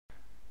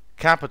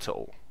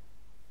Capital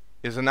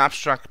is an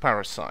abstract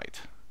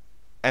parasite,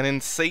 an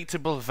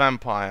insatiable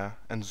vampire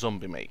and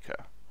zombie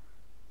maker.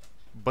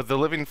 But the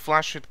living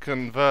flesh it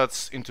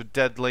converts into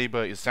dead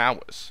labor is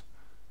ours,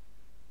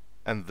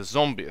 and the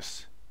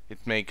zombies it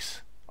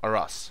makes are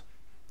us.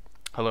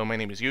 Hello, my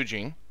name is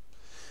Eugene.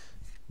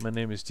 My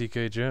name is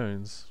TK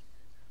Jones.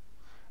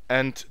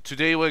 And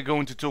today we're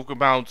going to talk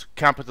about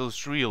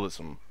capitalist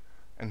realism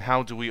and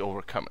how do we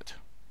overcome it.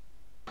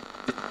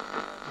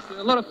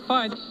 A lot of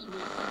fights.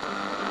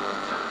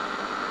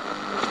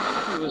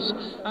 It was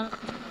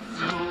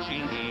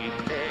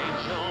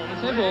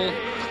several.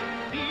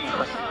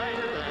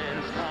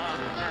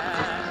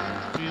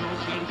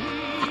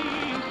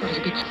 There's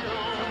a big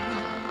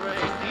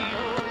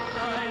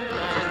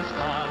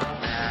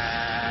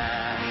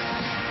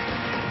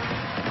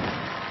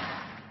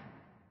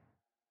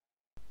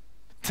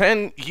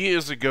 10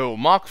 years ago,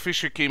 Mark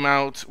Fisher came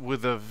out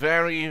with a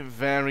very,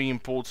 very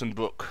important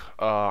book,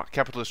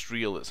 Capitalist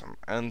Realism.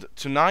 And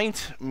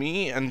tonight,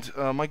 me and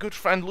my good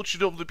friend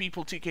Lucido of the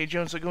People, TK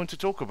Jones, are going to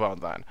talk about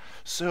that.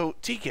 So,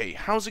 TK,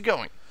 how's it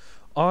going?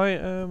 I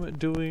am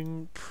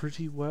doing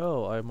pretty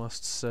well, I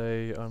must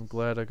say. I'm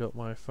glad I got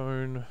my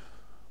phone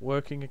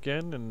working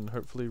again and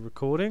hopefully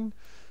recording.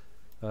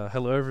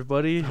 Hello,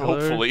 everybody. Hello.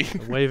 Hopefully.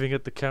 Waving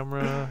at the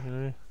camera. You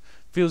know.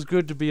 Feels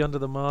good to be under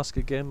the mask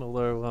again,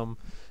 although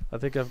I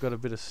think I've got a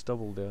bit of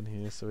stubble down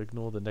here, so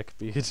ignore the neck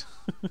beard.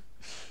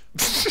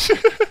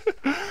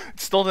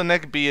 It's not a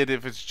neck beard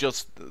if it's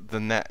just the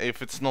neck.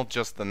 If it's not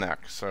just the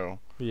neck, so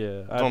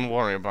Yeah. don't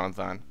worry about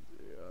that.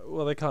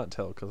 Well, they can't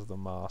tell because of the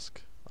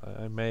mask.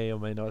 I may or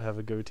may not have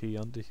a goatee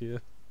under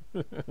here.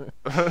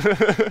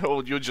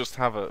 Or you just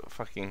have a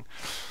fucking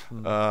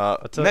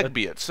neck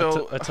beard.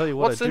 So I tell you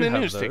what, what's I in do the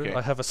have, news, though. TK?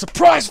 I have a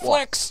surprise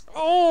flex.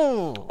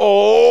 Oh.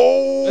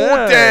 Oh,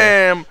 Yeah.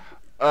 damn!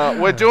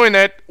 We're doing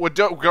it. We're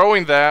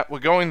going there. We're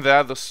going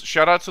there.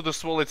 Shout out to the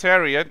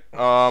Swoletariat,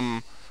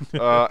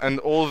 and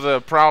all the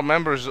proud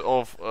members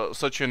of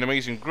such an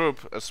amazing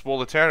group,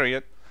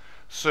 Swoletariat.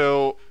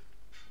 So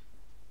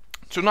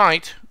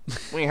tonight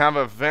we have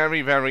a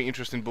very, very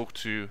interesting book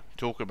to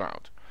talk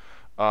about.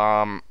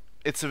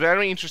 It's a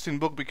very interesting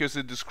book because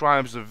it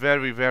describes a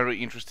very,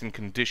 very interesting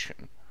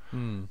condition.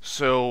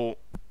 So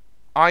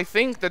I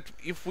think that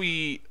if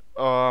we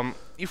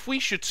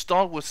should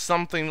start with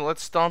something,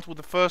 let's start with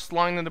the first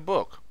line in the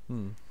book.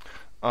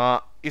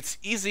 It's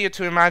easier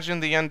to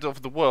imagine the end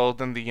of the world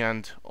than the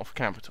end of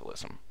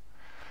capitalism.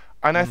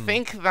 And I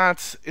think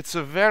that it's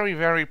a very,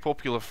 very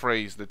popular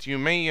phrase that you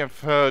may have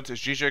heard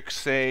Zizek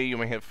say, you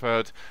may have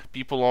heard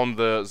people on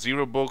the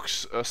Zero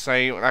books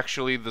say.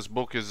 Actually, this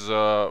book is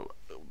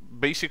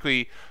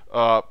basically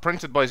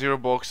printed by Zero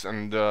Books,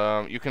 and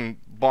you can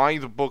buy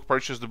the book,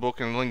 purchase the book,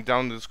 and link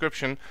down in the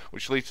description,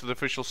 which leads to the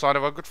official site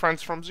of our good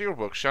friends from Zero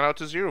Books. Shout out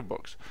to Zero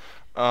Books.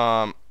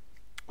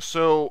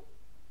 So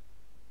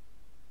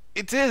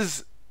it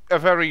is a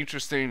very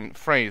interesting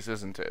phrase,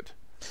 isn't it?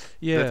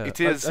 Yeah, that it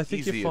is I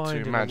think you easier find to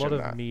in a imagine lot of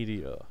that.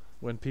 media,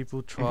 when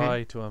people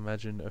try to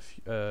imagine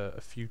a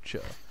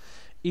future,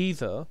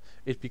 either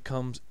it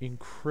becomes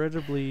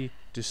incredibly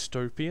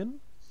dystopian,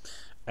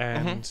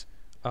 and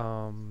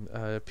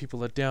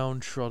people are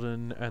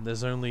downtrodden, and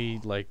there's only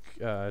like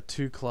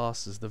two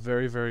classes: the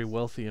very, very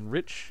wealthy and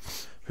rich,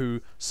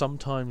 who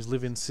sometimes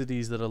live in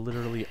cities that are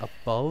literally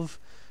above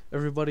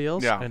everybody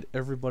else, and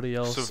everybody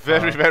else. So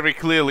very, very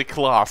clearly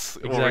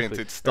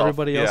class-oriented stuff.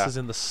 Everybody else is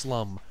in the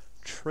slum,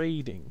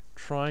 trading,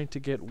 trying to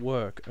get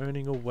work,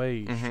 earning a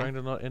wage, trying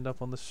to not end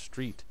up on the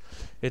street.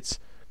 It's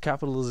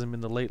capitalism in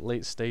the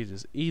late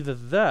stages. Either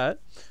that,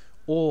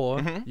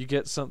 or you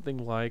get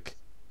something like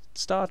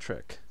Star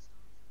Trek,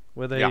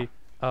 where they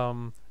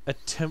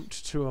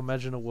attempt to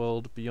imagine a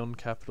world beyond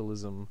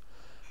capitalism.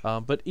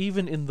 But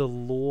even in the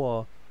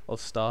lore of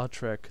Star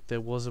Trek,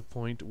 there was a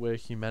point where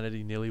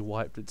humanity nearly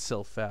wiped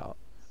itself out,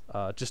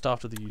 just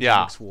after the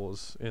eugenics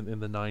wars in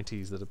the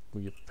 90s that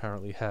we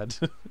apparently had.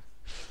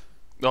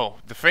 Oh,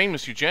 the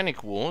famous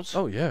eugenic wars.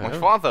 Oh yeah, my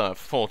father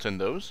fought in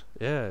those.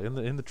 Yeah,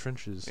 in the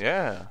trenches.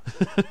 Yeah,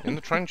 in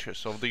the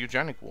trenches of the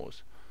eugenic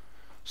wars.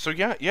 So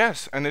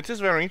yes, and it is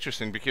very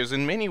interesting because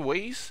in many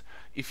ways,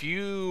 if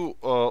you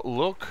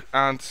look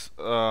at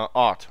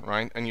art,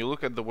 right, and you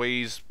look at the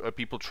ways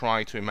people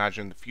try to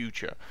imagine the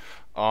future,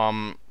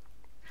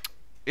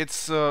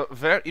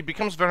 it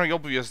becomes very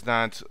obvious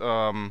that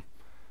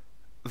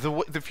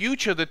the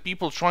future that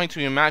people try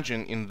to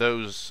imagine in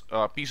those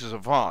pieces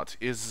of art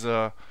is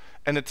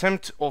an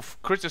attempt of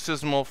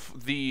criticism of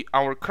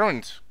our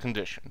current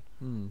condition,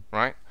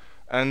 right?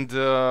 And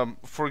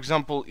for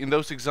example, in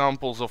those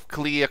examples of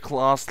clear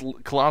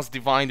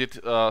class-divided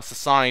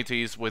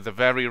societies with the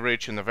very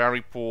rich and the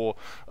very poor,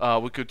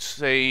 we could,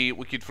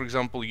 for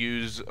example,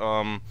 use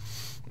any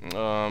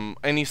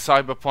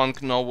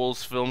cyberpunk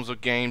novels, films, or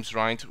games,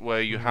 right,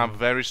 where you have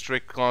very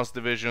strict class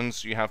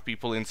divisions. You have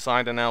people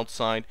inside and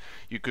outside.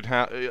 You could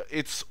have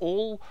it's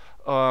all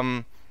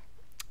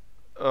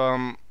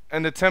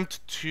an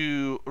attempt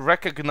to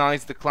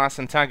recognize the class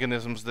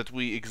antagonisms that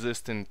we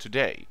exist in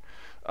today.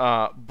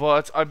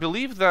 But I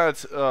believe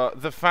that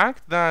the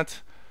fact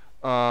that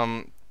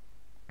Mark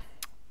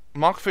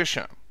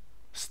Fisher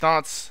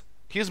starts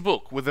his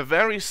book with a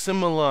very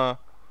similar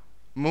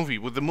movie,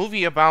 with the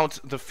movie about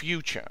the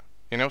future,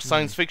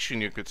 science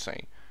fiction, you could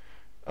say.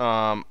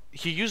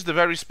 He used a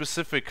very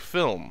specific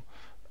film,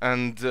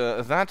 and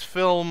that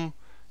film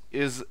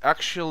is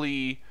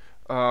actually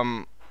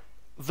the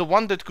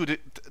one that could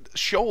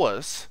show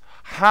us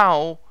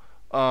how,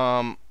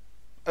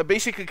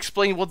 basically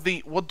explain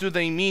what do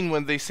they mean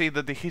when they say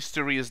that the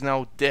history is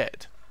now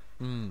dead,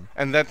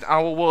 and that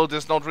our world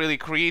is not really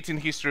creating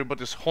history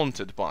but is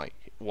haunted by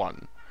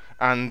one.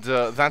 And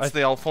that's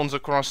the Alfonso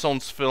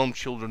Cuarón's film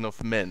Children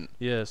of Men.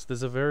 Yes,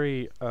 there's a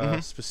very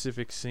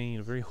specific scene,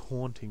 a very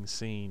haunting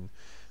scene,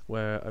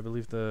 where I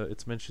believe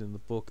it's mentioned in the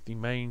book, the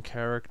main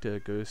character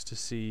goes to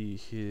see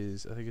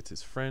I think it's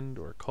his friend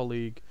or a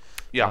colleague,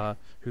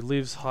 who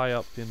lives high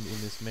up in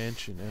this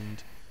mansion,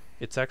 and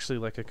it's actually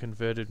like a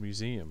converted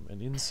museum,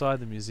 and inside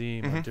the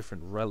museum are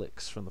different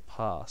relics from the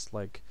past,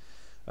 like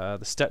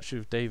the statue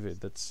of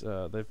David. That's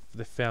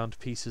they've found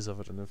pieces of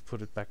it and they've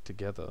put it back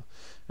together,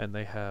 and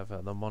they have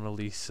the Mona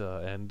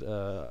Lisa and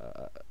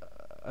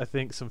I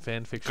think some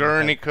fan fiction.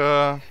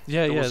 Guernica.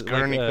 There was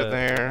Guernica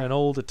there. An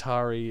old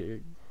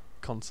Atari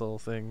console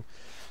thing,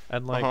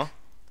 and like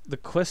the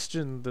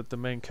question that the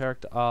main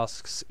character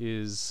asks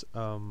is,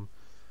 why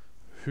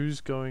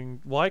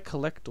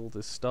collect all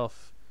this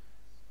stuff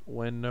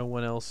when no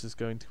one else is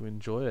going to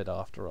enjoy it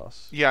after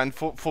us? Yeah, and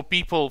for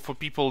people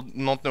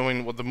not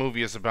knowing what the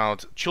movie is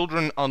about,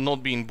 children are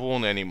not being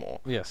born anymore.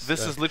 Yes.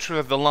 This is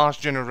literally the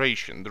last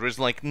generation. There is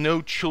like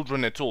no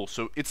children at all,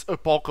 so it's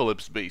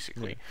apocalypse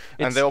basically.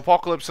 Yeah. And the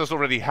apocalypse has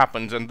already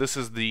happened, and this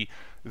is the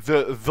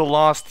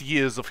last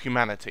years of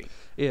humanity.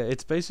 Yeah,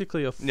 it's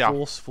basically a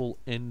forceful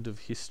end of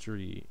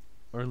history,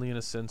 only in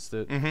a sense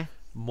that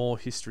more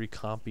history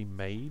can't be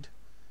made.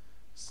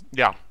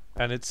 Yeah.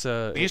 And it's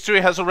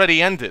history has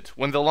already ended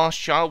when the last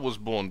child was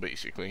born,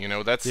 basically.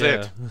 That's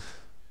it.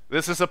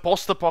 This is a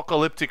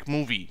post-apocalyptic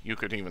movie, you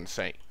could even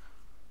say.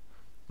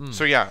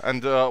 So yeah,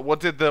 and what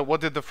did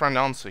the friend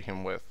answer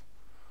him with?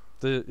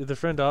 The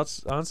friend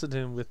answered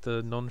him with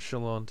the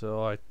nonchalant,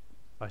 I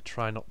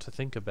try not to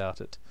think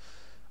about it,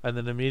 and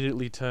then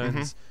immediately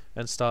turns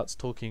and starts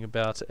talking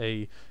about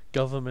a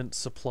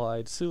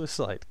government-supplied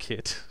suicide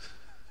kit.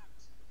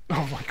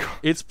 Oh my god!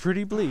 It's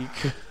pretty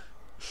bleak.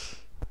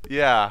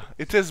 Yeah,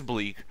 it is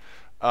bleak,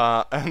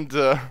 and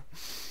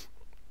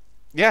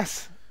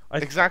yes,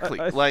 exactly.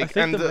 I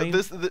think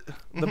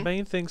the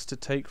main things to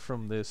take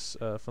from this,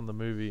 from the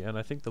movie, and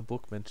I think the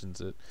book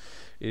mentions it,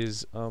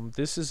 is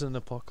this is an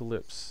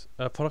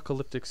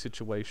apocalyptic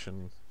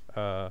situation,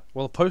 a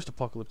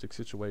post-apocalyptic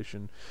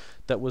situation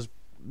that was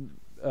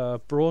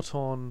brought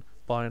on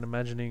by an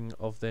imagining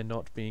of there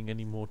not being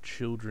any more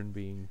children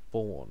being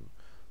born,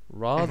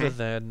 rather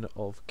than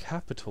of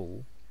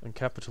capital and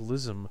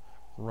capitalism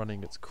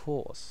running its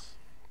course.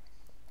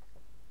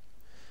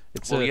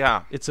 It's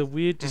a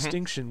weird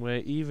distinction where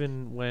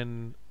even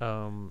when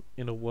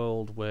in a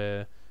world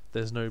where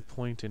there's no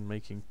point in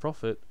making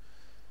profit,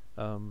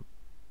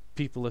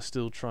 people are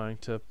still trying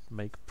to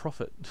make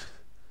profit.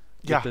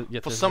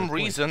 Yet for some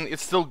reason it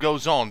still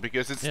goes on,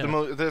 because it's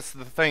that's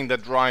the thing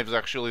that drives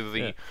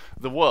actually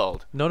the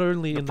world. Not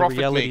only in the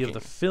reality of the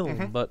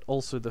film, but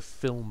also the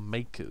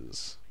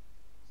filmmakers,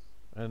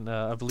 and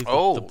I believe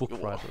the book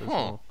writer as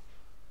well.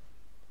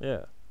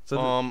 Yeah.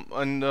 So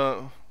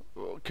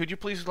could you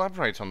please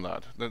elaborate on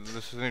that?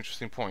 This is an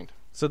interesting point.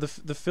 So the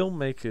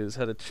filmmakers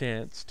had a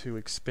chance to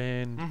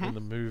expand in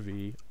the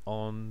movie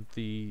on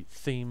the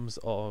themes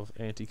of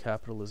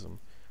anti-capitalism,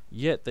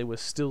 yet they were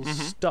still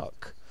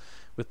stuck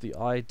with the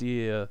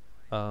idea,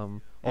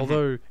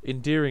 although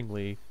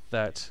endearingly,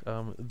 that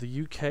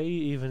the UK,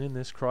 even in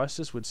this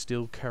crisis, would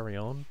still carry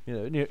on.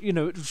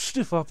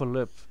 Stiff upper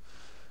lip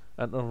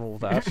and all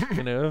that.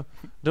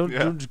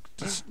 Don't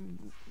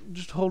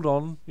just hold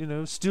on.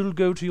 Still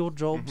go to your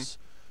jobs,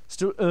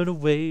 still earn a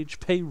wage,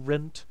 pay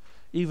rent,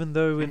 even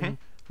though in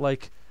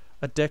like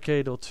a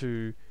decade or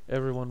two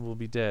everyone will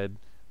be dead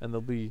and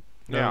there'll be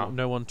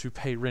no one to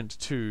pay rent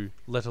to,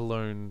 let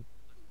alone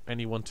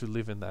anyone to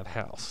live in that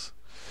house.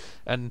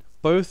 And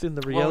both in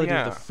the reality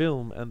of the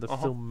film and the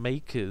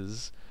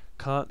filmmakers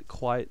can't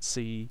quite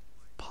see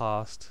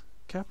past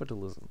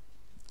capitalism.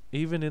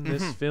 Even in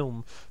this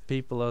film,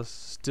 people are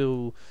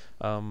still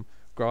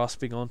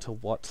grasping onto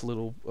what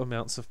little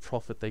amounts of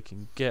profit they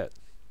can get.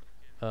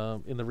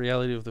 In the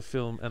reality of the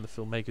film, and the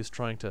filmmakers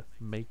trying to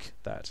make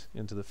that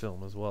into the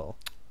film as well.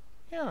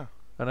 Yeah.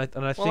 And I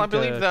think I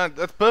believe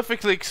that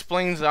perfectly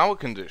explains our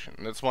condition.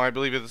 That's why I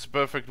believe it's a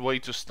perfect way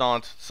to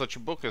start such a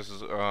book as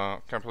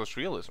Capitalist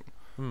Realism,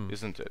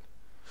 isn't it?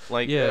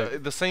 Like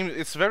the same.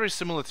 It's very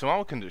similar to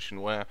our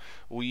condition, where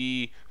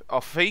we're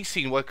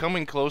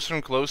coming closer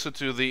and closer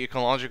to the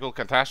ecological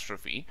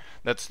catastrophe.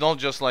 That's not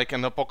just like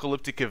an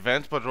apocalyptic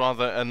event, but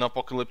rather an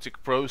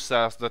apocalyptic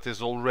process that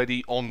is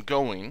already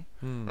ongoing,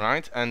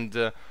 right?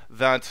 And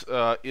that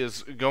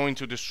is going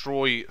to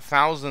destroy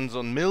thousands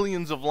or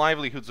millions of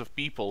livelihoods of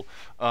people,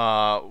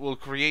 will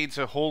create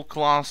a whole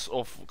class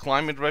of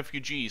climate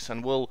refugees,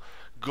 and will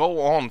go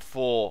on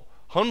for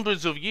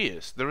hundreds of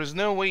years. There is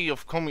no way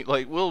of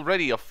like we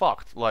already are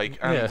fucked. Like,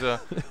 and Yeah.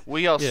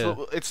 we are. Yeah.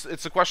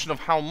 It's a question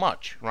of how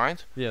much,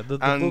 right? Yeah, the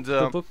And,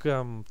 book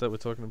that we're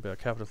talking about,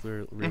 Capitalist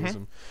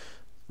Realism,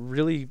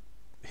 really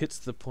hits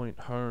the point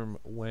home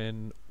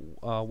when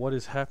what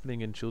is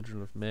happening in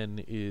Children of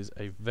Men is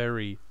a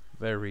very,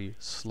 very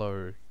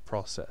slow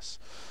process.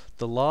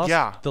 The last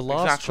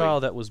exactly.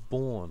 child that was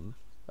born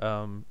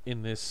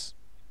in this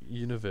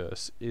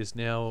universe is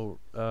now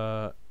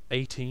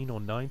 18 or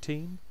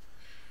 19.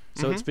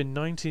 So it's been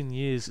 19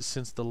 years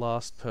since the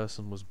last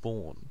person was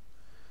born.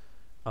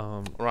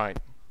 Right.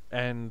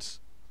 And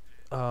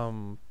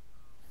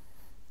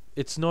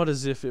it's not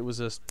as if it was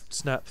a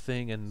snap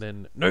thing and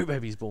then no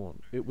baby's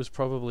born. It was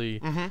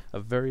probably a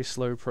very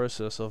slow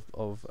process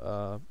of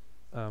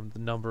the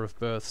number of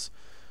births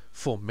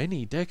for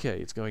many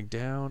decades, going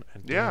down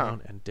and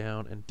down and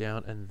down and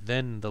down, and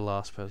then the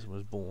last person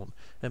was born.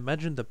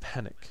 Imagine the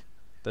panic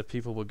that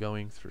people were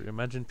going through.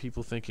 Imagine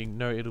people thinking,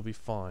 no, it'll be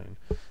fine.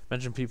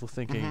 Imagine people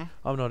thinking,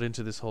 I'm not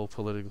into this whole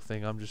political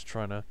thing, I'm just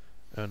trying to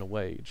earn a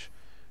wage.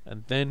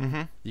 And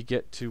then you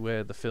get to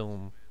where the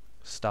film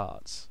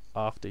starts,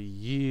 after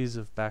years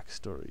of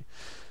backstory.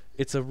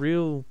 It's a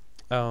real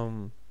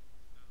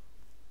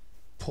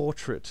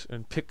portrait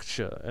and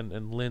picture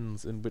and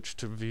lens in which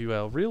to view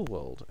our real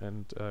world.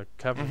 And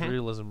capitalist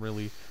realism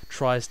really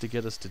tries to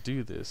get us to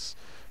do this,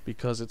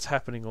 because it's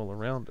happening all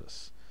around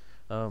us.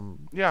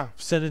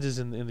 Senators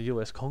in the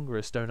US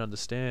Congress don't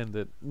understand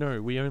that,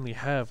 no, we only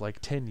have like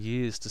 10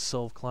 years to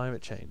solve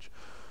climate change.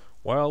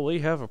 Well, we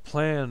have a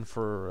plan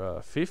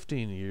for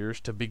 15 years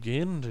to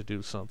begin to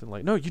do something.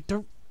 Like, no, you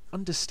don't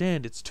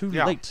understand. It's too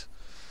late.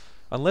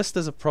 Unless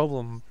there's a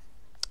problem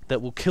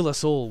that will kill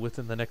us all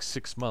within the next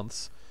 6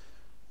 months,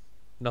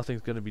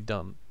 nothing's going to be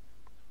done.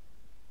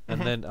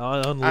 And then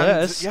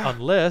unless,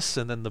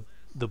 and then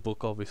the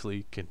book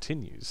obviously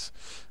continues.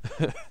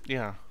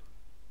 Yeah.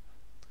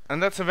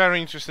 And that's a very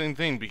interesting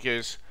thing,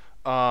 because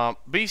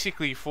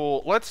basically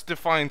let's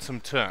define some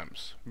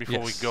terms before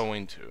we go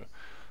into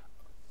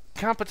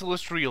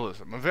capitalist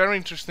realism. A very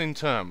interesting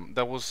term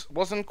that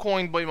wasn't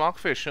coined by Mark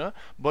Fisher,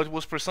 but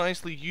was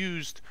precisely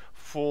used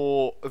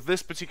for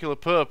this particular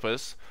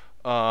purpose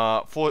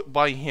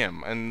by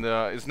him, and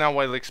is now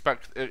widely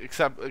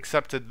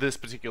accepted this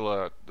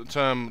particular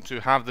term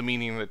to have the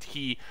meaning that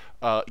he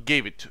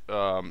gave it.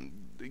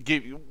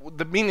 Gave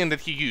the meaning that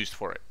he used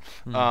for it.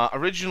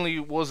 Originally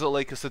was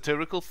like a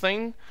satirical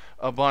thing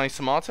by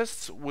some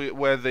artists,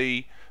 where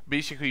they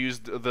basically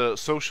used the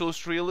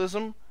socialist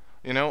realism,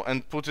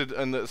 and put it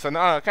in the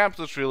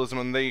capitalist realism,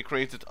 and they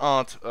created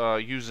art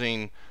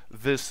using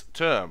this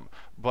term.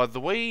 But the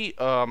way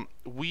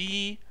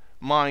we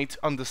might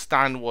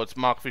understand what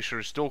Mark Fisher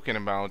is talking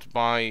about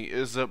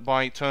is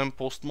by term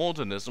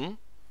postmodernism,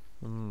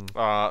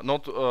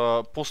 not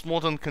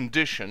postmodern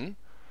condition,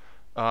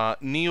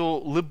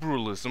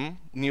 neoliberalism,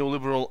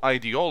 neoliberal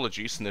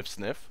ideology, sniff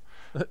sniff,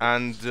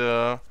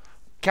 and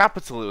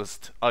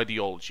capitalist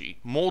ideology,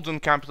 modern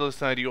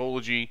capitalist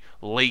ideology,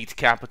 late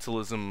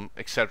capitalism,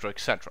 etc.,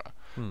 etc.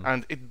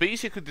 And it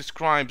basically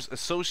describes a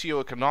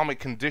socio-economic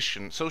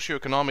condition,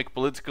 socio-economic,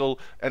 political,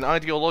 and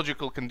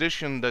ideological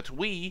condition that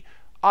we,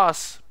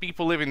 us,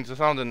 people living in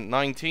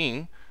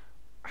 2019,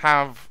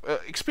 have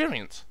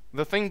experienced.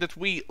 The thing that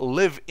we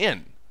live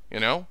in,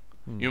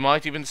 You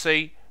might even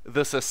say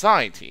the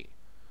society.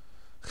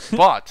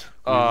 But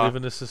we live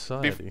in a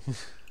society.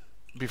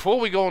 Before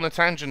we go on a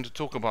tangent to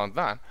talk about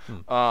that,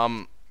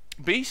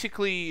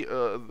 basically,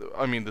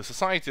 the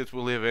society that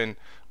we live in,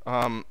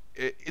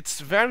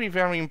 it's very,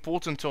 very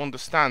important to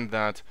understand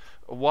that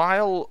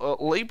while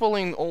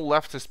labeling all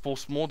leftists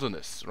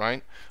postmodernists,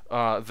 right,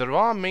 there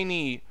are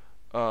many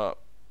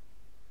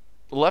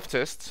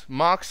leftists,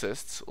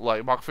 Marxists,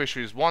 like Mark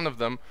Fisher is one of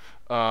them,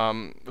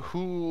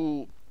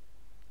 who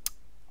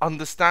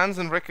understands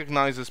and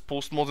recognizes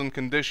postmodern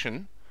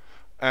condition,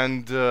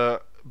 and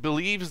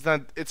believes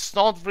that it's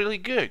not really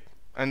good,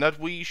 and that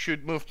we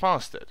should move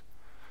past it.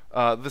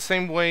 The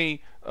same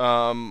way,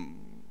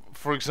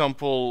 for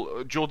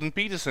example, Jordan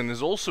Peterson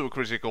is also a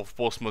critic of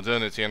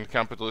postmodernity and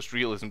capitalist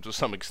realism to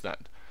some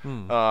extent,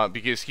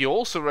 because he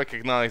also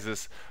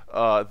recognizes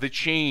the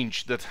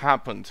change that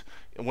happened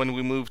when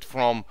we moved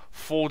from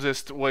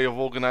Fordist way of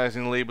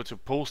organizing labor to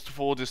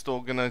post-Fordist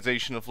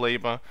organization of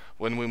labor,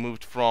 when we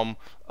moved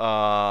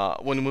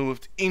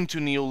into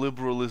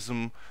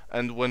neoliberalism,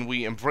 and when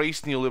we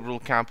embraced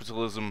neoliberal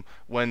capitalism,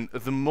 when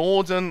the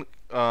modern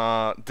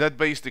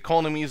debt-based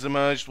economies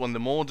emerged, when the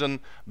modern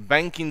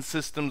banking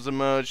systems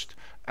emerged,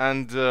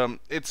 and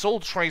it's all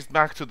traced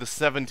back to the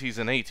 70s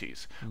and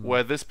 80s,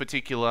 where this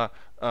particular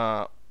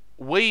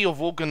way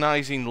of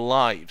organizing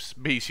lives,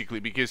 basically,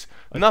 because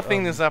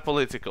nothing is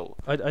apolitical.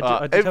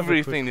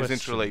 Everything is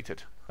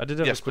interrelated. I did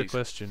have a quick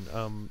question.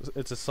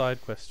 It's a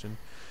side question.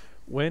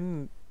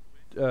 When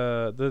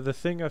the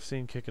thing I've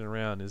seen kicking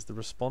around is the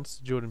response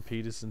to Jordan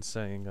Peterson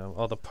saying,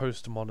 the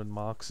postmodern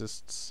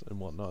Marxists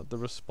and whatnot. The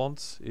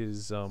response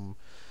is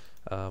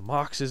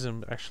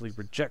Marxism actually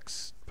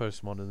rejects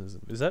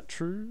postmodernism. Is that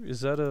true?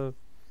 Is that an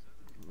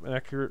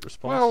accurate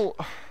response? Well,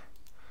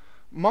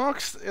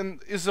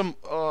 Marxism,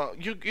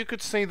 you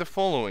could say the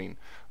following.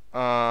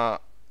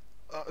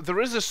 There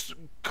is a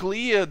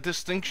clear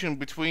distinction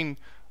between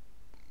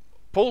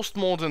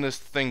postmodernist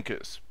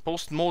thinkers,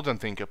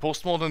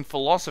 postmodern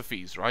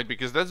philosophies, right?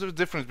 Because there's a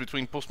difference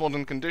between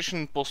postmodern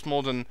condition,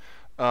 postmodern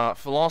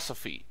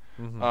philosophy.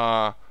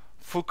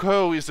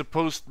 Foucault is a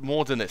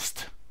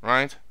postmodernist,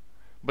 right?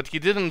 But he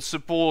didn't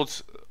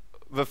support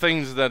the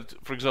things that,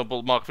 for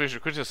example, Mark Fisher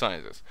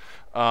criticizes.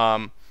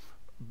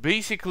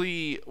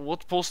 Basically,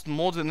 what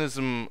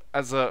postmodernism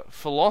as a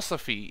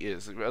philosophy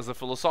is, as a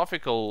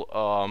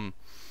philosophical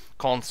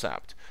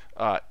concept,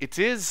 it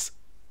is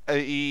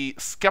a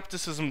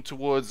skepticism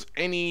towards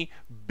any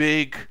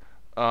big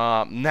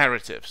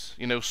narratives,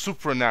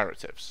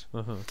 supra-narratives.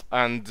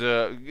 And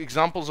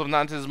examples of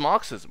that is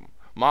Marxism.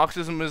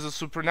 Marxism is a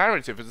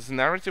supra-narrative. It is a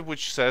narrative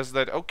which says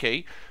that,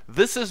 okay,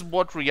 this is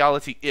what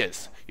reality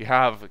is. You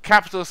have a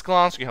capitalist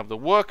class, you have the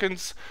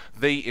workers,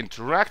 they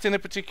interact in a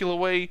particular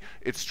way,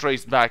 it's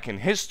traced back in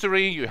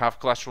history, you have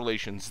class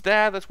relations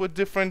there that were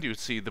different, you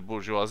see the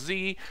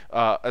bourgeoisie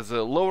as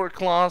a lower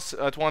class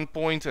at one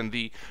point, and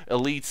the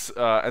elites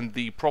and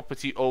the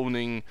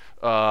property-owning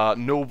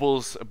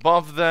nobles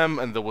above them,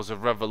 and there was a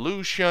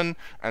revolution,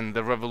 and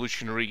the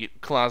revolutionary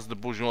class, the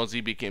bourgeoisie,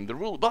 became the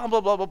rule, blah,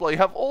 blah, blah, blah, blah. You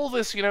have all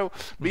this,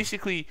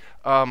 basically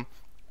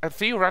a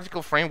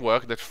theoretical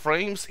framework that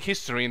frames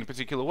history in a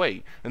particular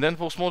way. And then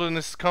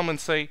postmodernists come and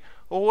say,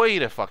 oh,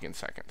 wait a fucking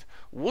second.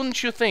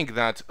 Wouldn't you think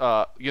that,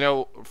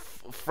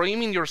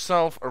 framing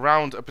yourself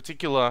around a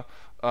particular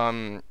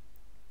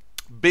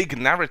big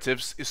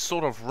narratives is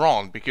sort of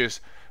wrong, because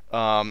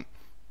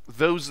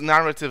those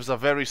narratives are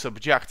very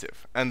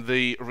subjective, and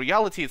the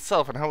reality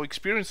itself and how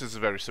experience is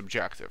very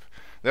subjective.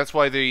 That's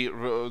why they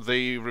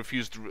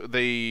refused.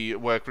 They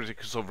were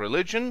critics of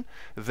religion.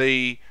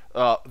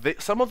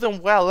 Some of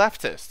them were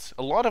leftists.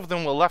 A lot of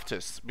them were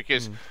leftists,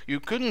 because you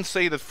couldn't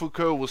say that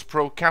Foucault was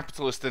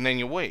pro-capitalist in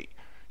any way.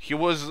 He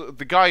was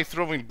the guy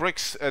throwing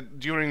bricks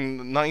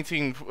during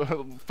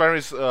 19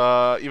 Paris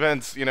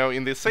events,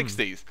 in the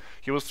 60s.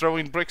 He was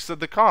throwing bricks at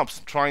the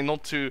cops, trying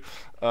not to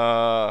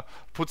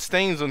put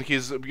stains on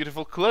his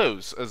beautiful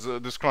clothes, as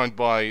described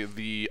by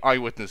the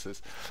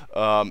eyewitnesses.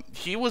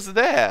 He was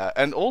there,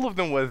 and all of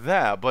them were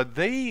there, but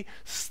they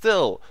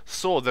still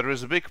saw there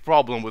is a big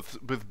problem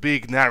with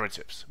big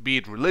narratives, be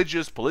it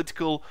religious,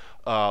 political,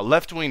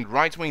 left-wing,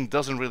 right-wing,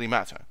 doesn't really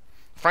matter.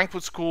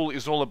 Frankfurt School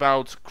is all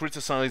about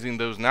criticizing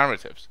those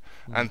narratives,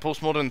 and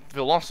postmodern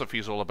philosophy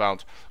is all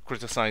about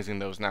criticizing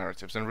those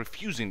narratives and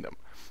refusing them.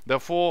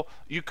 Therefore,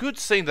 you could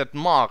say that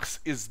Marx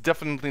is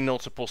definitely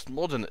not a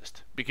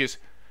postmodernist, because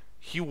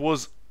he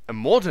was a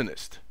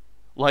modernist.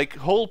 Like,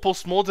 whole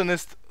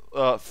postmodernist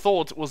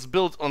thought was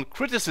built on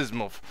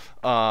criticism of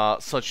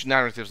such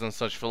narratives and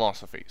such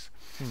philosophies.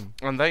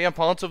 And they are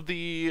part of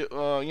the,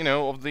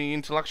 of the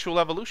intellectual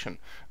evolution.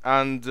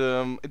 And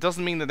it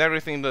doesn't mean that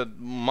everything that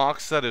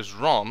Marx said is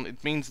wrong.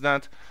 It means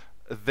that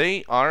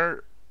they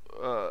are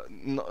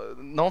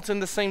not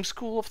in the same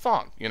school of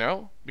thought,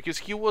 because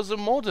he was a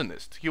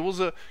modernist. He was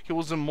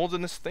a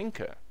modernist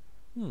thinker.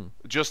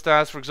 Just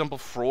as, for example,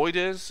 Freud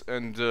is,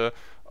 and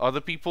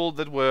other people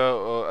that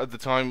were at the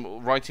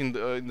time writing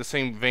in the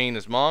same vein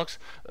as Marx,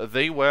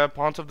 they were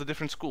part of the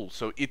different schools.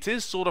 So it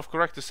is sort of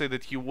correct to say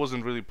that he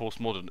wasn't really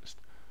postmodernist.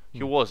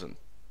 He wasn't.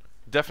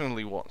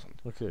 Definitely wasn't.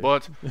 Okay.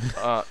 But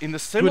in a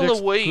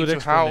similar way to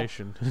how...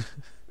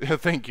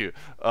 Thank you.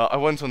 I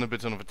went on a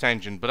bit of a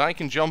tangent, but I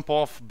can jump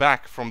off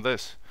back from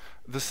this.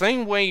 The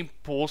same way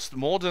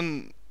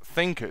postmodern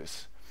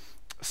thinkers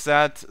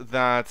said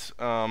that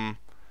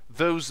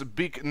those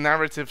big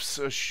narratives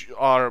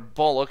are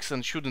bollocks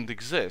and shouldn't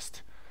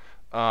exist,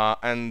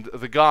 and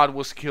the God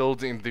was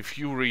killed in the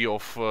fury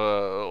of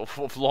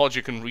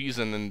logic and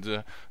reason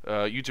and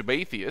YouTube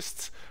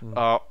atheists,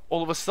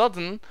 all of a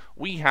sudden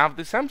we have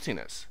this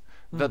emptiness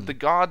that the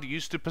God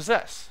used to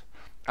possess.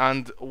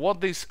 And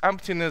what this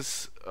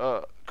emptiness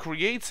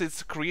creates,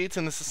 it creates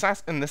a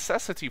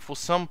necessity for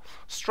some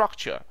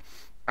structure.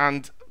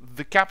 And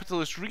the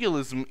capitalist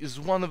realism is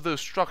one of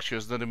those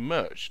structures that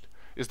emerged.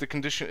 Is the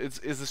condition?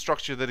 Is the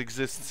structure that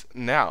exists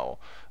now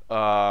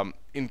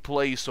in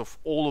place of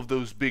all of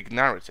those big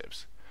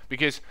narratives?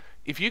 Because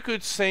if you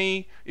could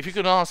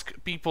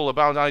ask people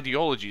about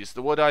ideologies,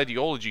 the word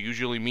ideology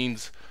usually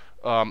means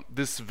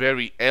this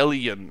very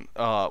alien,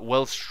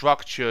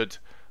 well-structured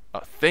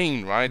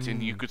thing, right?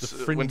 And you could,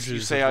 when you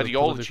say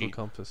ideology,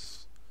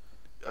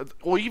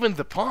 or even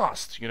the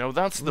past,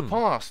 that's the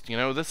past.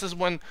 This is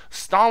when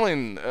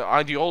Stalin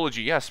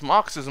ideology, yes,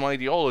 Marxism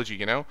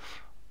ideology,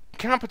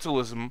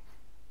 capitalism,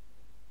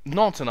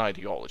 not an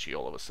ideology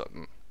all of a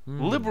sudden.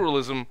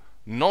 Liberalism,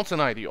 not an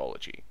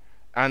ideology.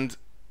 And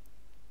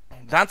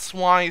that's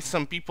why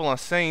some people are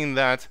saying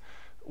that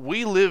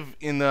we live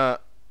in a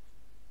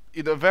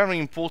very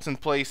important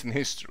place in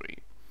history.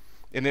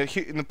 In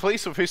a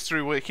place of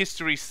history where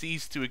history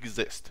ceased to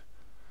exist.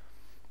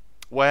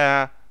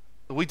 Where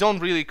we don't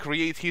really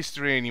create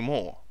history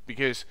anymore.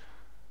 Because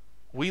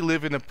we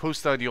live in a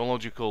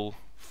post-ideological,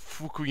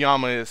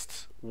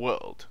 Fukuyamaist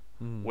world.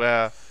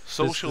 where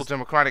social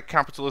democratic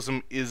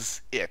capitalism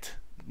is it.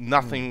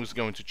 Nothing is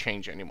going to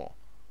change anymore.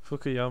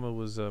 Fukuyama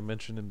was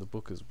mentioned in the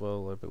book as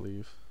well, I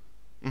believe.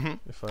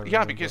 If I Yeah,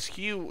 remember. because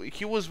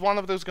he was one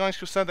of those guys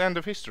who said the end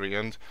of history,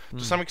 and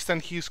to some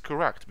extent he's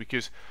correct,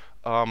 because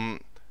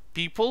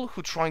people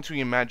who try to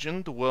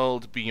imagine the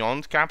world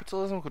beyond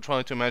capitalism, who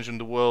try to imagine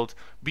the world,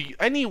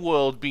 any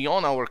world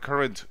beyond our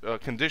current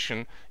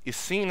condition, is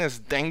seen as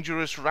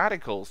dangerous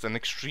radicals and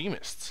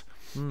extremists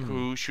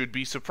who should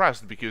be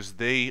suppressed because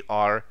they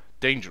are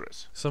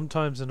dangerous.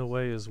 Sometimes, in a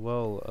way, as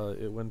well,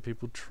 when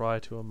people try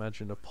to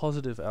imagine a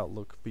positive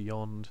outlook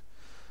beyond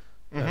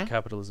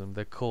capitalism,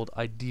 they're called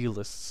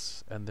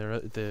idealists, and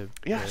they're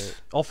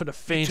often a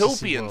fantasy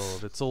Utopians.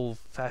 world. It's all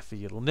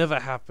faffy. It'll never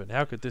happen.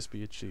 How could this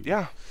be achieved?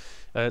 Yeah.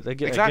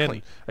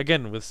 Exactly.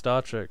 Again, with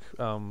Star Trek,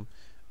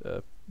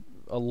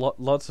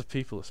 lots of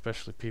people,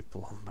 especially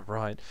people on the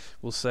right,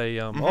 will say,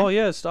 "Oh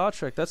yeah, Star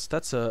Trek.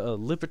 That's a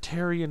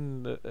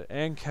libertarian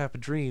ANCAP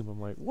dream."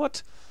 I'm like,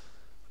 what?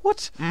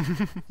 What?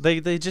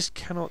 They just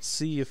cannot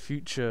see a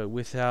future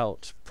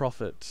without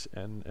profit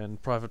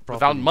and private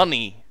property. Without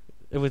money.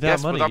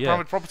 Without money, without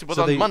private property,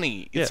 without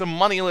money. It's a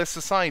moneyless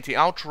society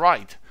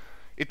outright.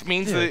 It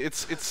means that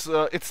it's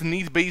a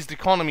need-based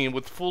economy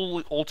with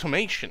full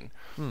automation.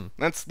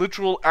 That's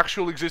literal,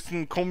 actual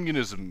existing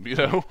communism. You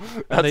know,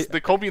 that's the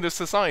communist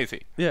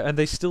society. Yeah, and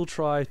they still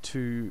try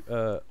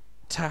to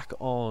tack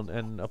on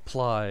and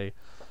apply.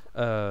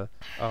 Oh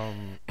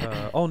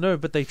no,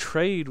 but they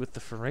trade with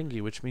the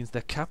Ferengi, which means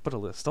they're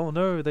capitalist. Oh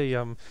no, they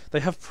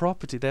have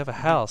property. They have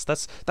a house.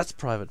 That's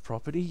private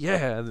property.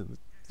 Yeah.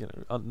 You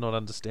know, not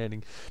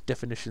understanding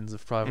definitions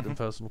of private and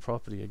personal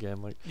property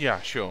again. Like, yeah,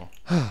 sure.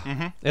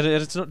 And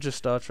it's not just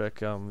Star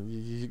Trek.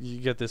 You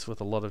get this with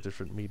a lot of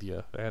different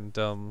media, and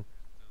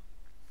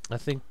I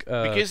think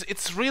because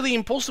it's really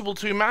impossible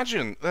to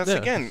imagine. That's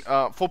again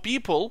for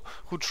people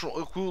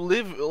who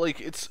live,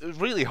 like, it's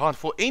really hard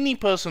for any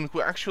person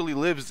who actually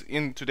lives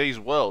in today's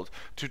world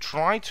to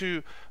try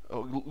to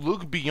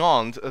look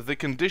beyond the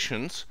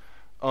conditions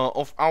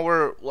of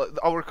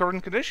our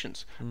current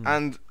conditions.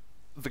 And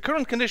the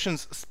current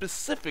conditions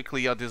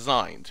specifically are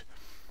designed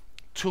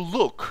to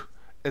look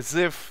as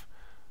if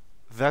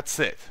that's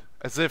it,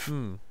 as if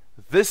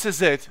this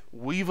is it,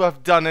 we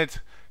have done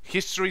it,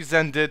 history's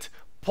ended,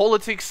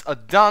 politics are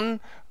done,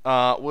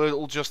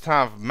 we'll just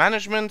have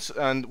management,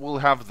 and we'll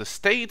have the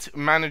state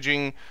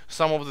managing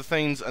some of the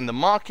things, and the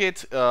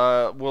market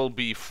will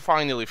be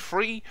finally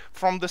free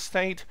from the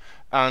state,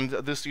 and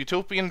this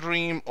utopian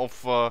dream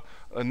of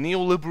a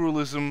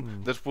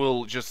neoliberalism that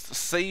will just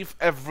save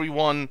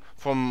everyone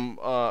from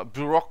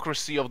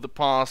bureaucracy of the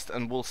past,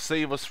 and will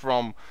save us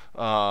from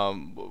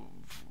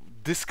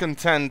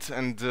discontent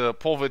and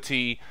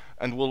poverty,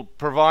 and will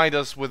provide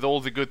us with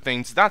all the good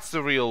things. That's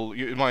the real,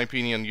 in my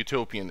opinion,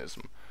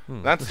 utopianism.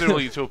 That's the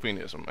real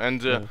utopianism.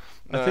 And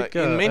I think,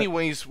 in many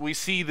ways, we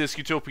see this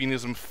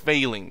utopianism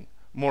failing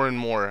more and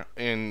more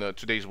in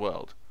today's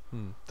world.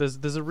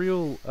 There's a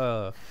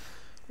real...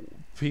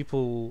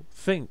 people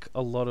think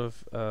a lot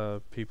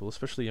of people,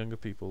 especially younger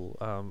people,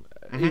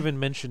 even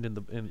mentioned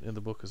in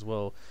the book as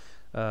well.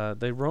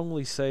 They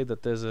wrongly say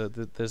that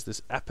there's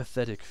this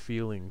apathetic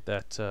feeling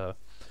that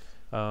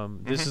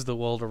this is the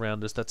world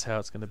around us. That's how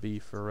it's going to be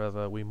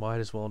forever. We might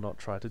as well not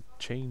try to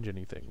change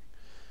anything.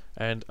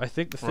 And I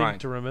think the thing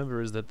to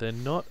remember is that they're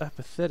not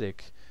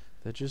apathetic;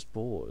 they're just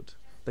bored.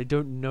 They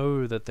don't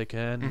know that they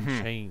can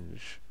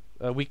change.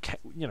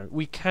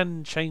 We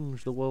can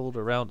change the world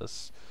around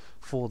us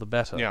for the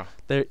better. Yeah.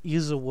 There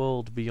is a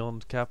world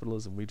beyond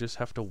capitalism. We just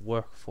have to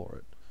work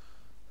for it.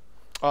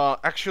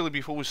 Actually,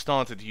 before we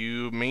started,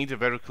 you made a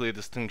very clear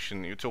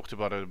distinction. You talked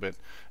about it a bit.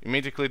 You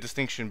made a clear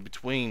distinction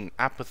between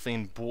apathy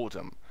and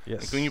boredom.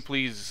 Yes. And can you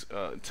please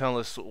tell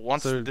us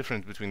what's the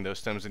difference between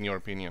those terms in your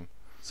opinion?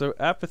 So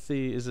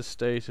apathy is a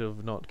state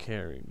of not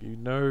caring. You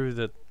know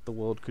that the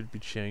world could be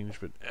changed,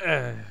 but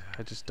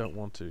I just don't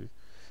want to.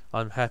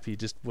 I'm happy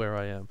just where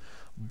I am.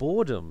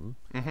 Boredom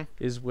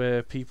is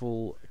where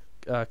people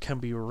can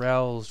be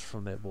aroused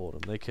from their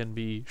boredom. They can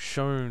be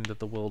shown that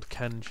the world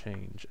can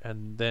change,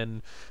 and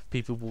then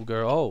people will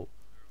go,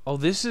 oh,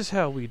 this is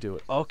how we do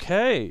it.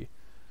 Okay,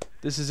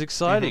 this is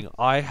exciting.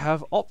 I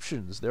have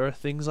options. There are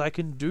things I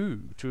can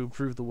do to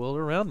improve the world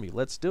around me.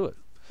 Let's do it.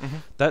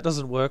 That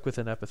doesn't work with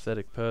an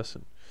apathetic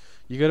person.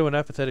 You go to an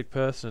apathetic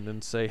person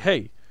and say,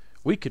 hey,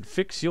 we could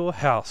fix your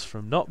house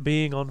from not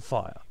being on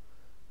fire.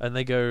 And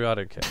they go, I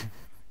don't care.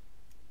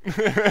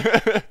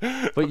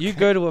 But you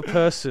go to a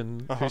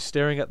person who's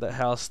staring at that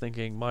house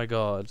thinking, my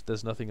God,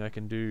 there's nothing I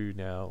can do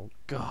now.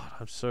 God,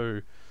 I'm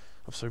so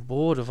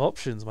bored of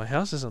options. My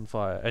house is on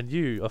fire. And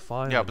you are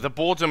fine. Yeah, but the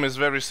boredom is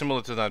very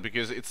similar to that,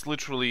 because it's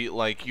literally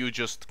like you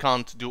just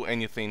can't do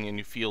anything and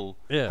you feel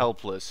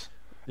helpless.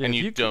 Yeah, and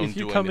you don't do anything. If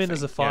you come in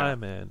as a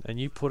fireman and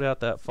you put out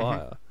that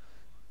fire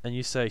and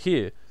you say,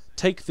 here,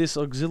 take this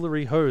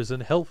auxiliary hose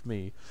and help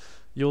me,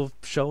 you're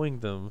showing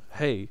them,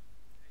 hey,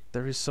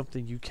 there is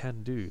something you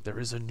can do. There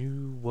is a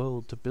new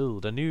world to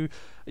build. A new,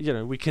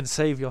 we can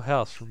save your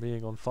house from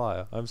being on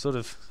fire. I'm sort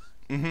of,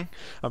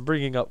 I'm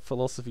bringing up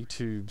Philosophy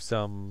Tube's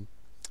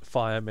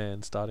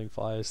fireman starting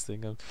fires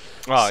thing.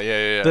 Oh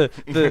yeah.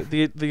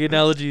 The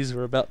analogies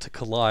were about to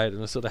collide,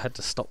 and I sort of had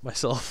to stop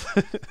myself.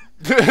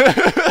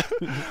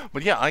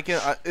 But yeah,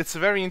 it's a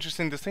very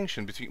interesting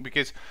distinction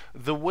because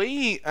the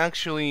way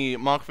actually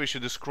Mark Fisher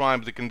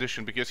described the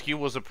condition, because he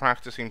was a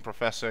practicing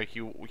professor,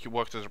 he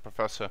worked as a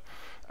professor,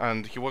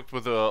 and he worked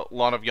with a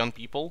lot of young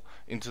people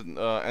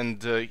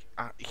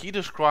he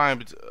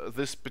described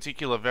this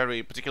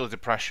very particular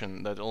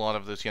depression that a lot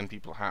of those young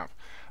people have,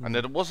 and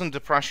that it wasn't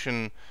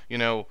depression,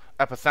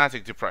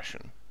 apathetic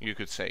depression, you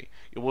could say.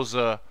 It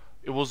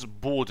was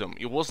boredom.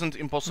 It wasn't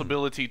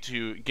impossibility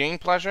to gain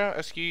pleasure,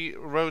 as he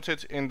wrote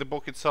it in the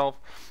book itself,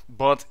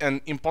 but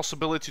an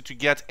impossibility to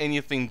get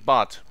anything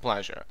but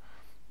pleasure.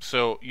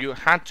 So you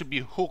had to be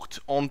hooked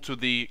onto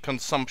the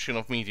consumption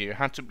of media.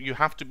 You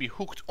have to be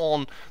hooked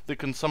on the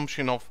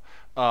consumption of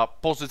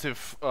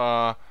positive,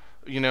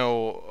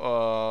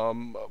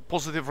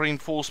 positive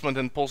reinforcement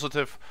and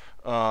positive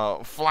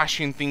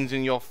flashing things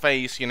in your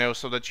face,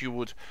 so that you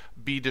would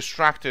be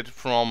distracted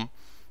from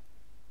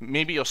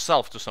maybe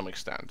yourself to some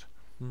extent.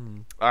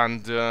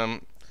 And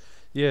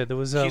yeah, there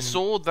was he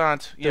saw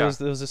that. There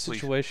was a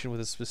situation with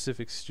a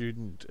specific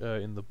student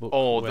in the book.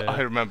 Oh,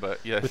 I remember.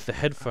 Yes. With the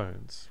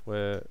headphones,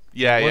 where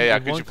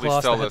Could one you please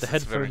class tell they had us? the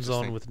headphones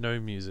on with no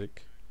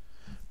music,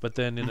 but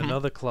then in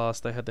another class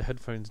they had the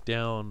headphones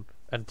down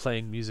and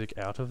playing music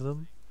out of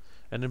them,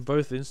 and in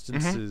both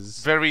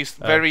instances, very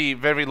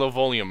low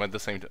volume at the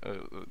same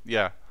time.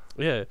 Yeah,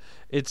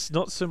 it's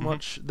not so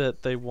much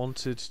that they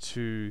wanted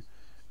to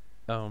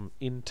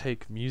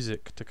intake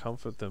music to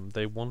comfort them.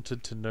 They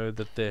wanted to know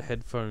that their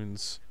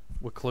headphones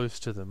were close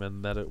to them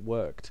and that it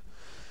worked.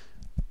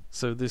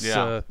 So this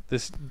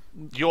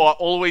you are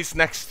always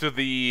next to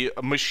the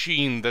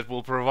machine that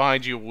will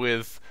provide you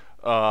with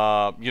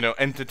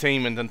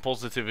entertainment and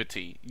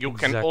positivity. You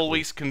can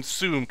always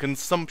consume.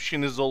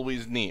 Consumption is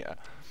always near.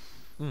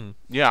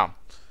 Yeah.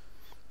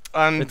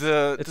 And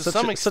to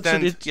some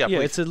extent,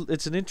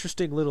 it's an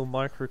interesting little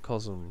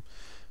microcosm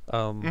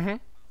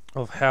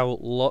of how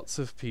lots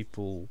of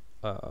people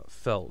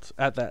felt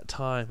at that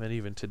time and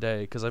even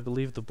today, because I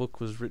believe the book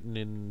was written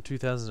in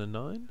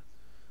 2009.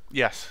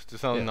 Yes,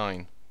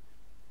 2009.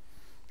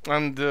 Yeah.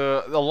 And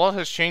a lot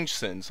has changed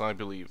since, I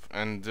believe,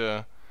 and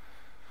a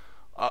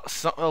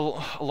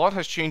lot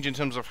has changed in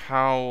terms of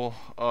how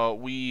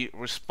we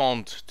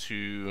respond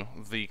to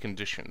the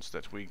conditions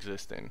that we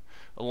exist in.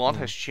 A lot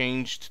has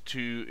changed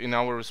in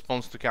our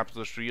response to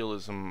capitalist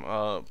realism,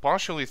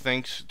 partially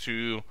thanks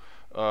to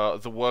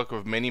the work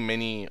of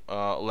many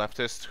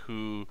leftists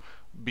who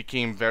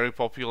became very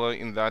popular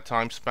in that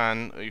time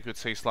span. You could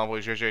say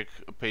Slavoj Žižek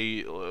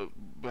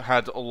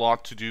had a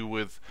lot to do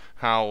with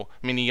how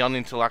many young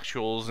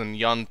intellectuals and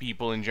young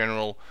people in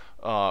general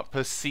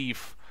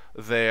perceive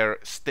their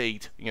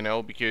state,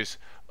 because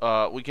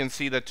we can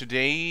see that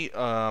today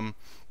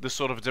the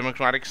sort of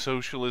democratic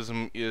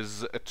socialism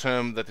is a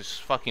term that is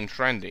fucking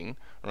trending,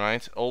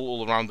 right,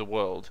 all around the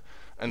world,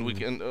 and we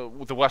can,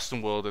 the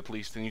Western world at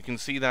least, and you can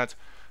see that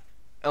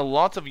a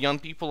lot of young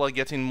people are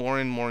getting more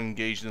and more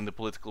engaged in the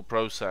political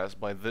process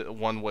by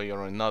one way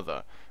or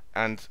another,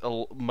 and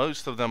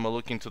most of them are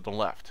looking to the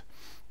left,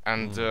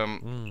 and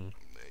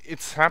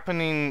it's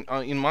happening,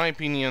 in my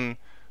opinion,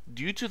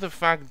 due to the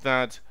fact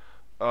that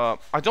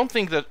I don't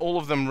think that all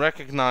of them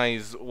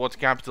recognize what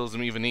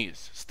capitalism even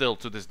is, still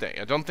to this day.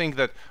 I don't think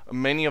that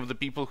many of the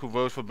people who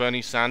vote for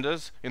Bernie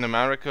Sanders in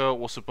America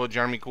or support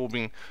Jeremy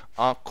Corbyn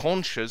are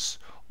conscious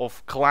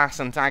of class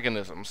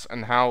antagonisms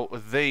and how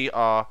they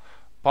are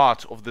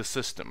part of the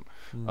system.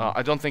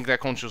 I don't think they're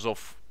conscious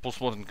of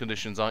postmodern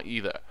conditions are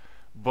either.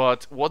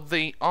 But what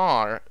they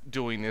are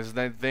doing is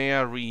that they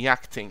are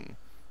reacting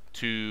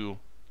to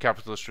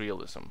capitalist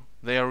realism.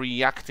 They are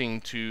reacting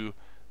to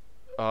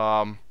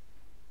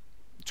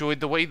it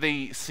the way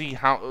they see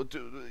how,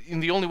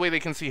 in the only way they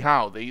can see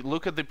how. They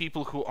look at the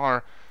people who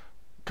are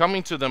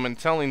coming to them and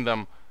telling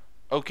them,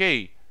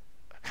 okay,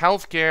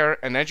 healthcare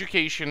and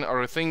education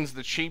are things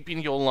that shape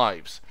in your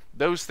lives.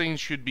 Those things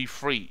should be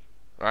free,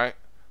 right?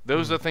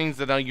 Those are things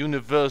that are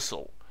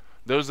universal.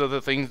 Those are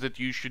the things that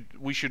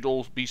we should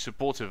all be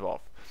supportive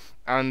of.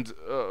 And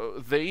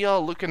they are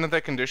looking at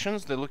their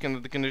conditions. They're looking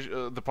at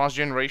the past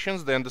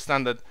generations. They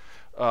understand that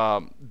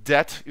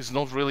debt is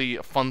not really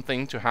a fun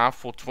thing to have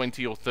for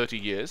 20 or 30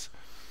 years.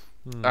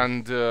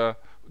 And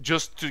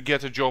just to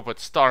get a job at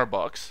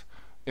Starbucks,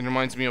 it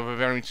reminds me of a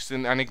very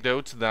interesting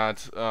anecdote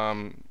that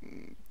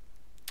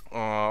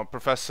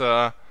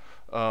Professor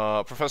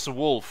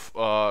Wolf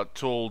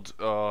told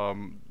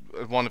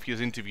at one of his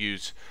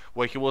interviews,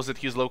 where he was at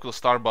his local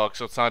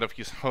Starbucks outside of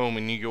his home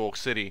in New York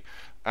City,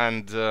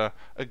 and a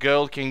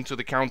girl came to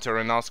the counter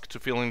and asked to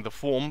fill in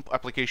the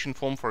application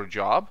form for a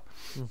job,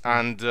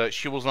 and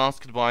she was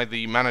asked by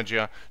the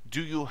manager,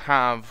 do you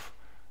have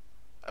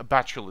a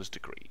bachelor's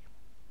degree?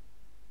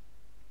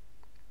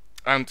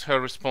 And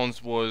her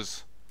response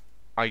was,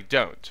 I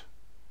don't.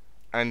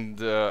 And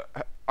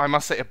I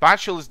must say, a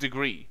bachelor's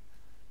degree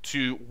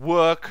to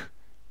work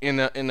in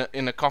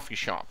a coffee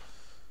shop.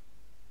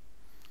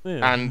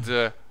 Yeah.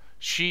 And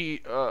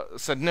she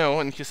said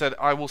no, and he said,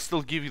 I will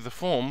still give you the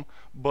form,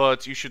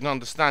 but you should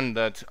understand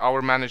that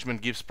our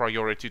management gives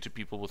priority to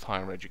people with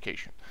higher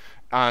education.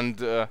 And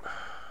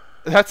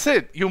that's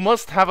it. You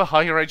must have a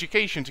higher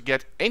education to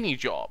get any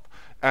job.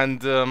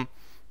 And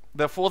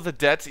therefore the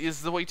debt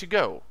is the way to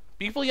go.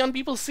 Young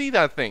people see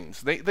that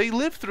things. They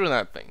live through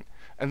that thing.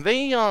 And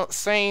they are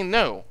saying,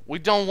 no, we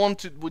don't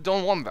want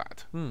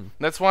that.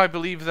 That's why I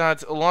believe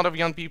that a lot of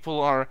young people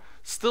are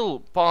still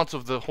part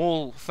of the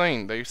whole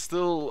thing. They're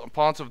still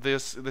part of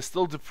this. They're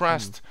still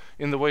depressed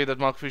in the way that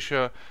Mark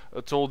Fisher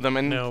told them.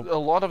 And a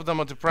lot of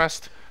them are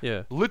depressed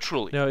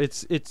literally. No,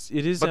 it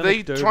is but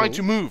anecdotal. They try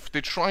to move.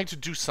 They try to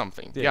do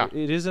something. Yeah.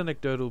 It is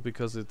anecdotal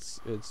because it's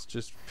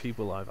just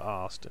people I've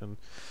asked. And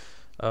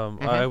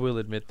I will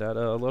admit that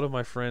a lot of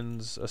my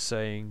friends are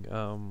saying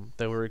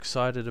they were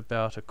excited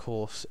about a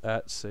course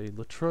at, say,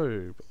 La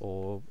Trobe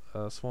or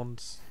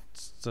Swanston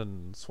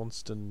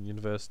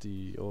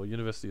University or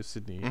University of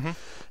Sydney,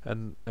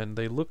 and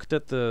they looked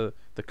at the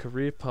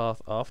career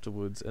path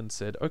afterwards and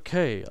said,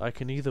 okay, I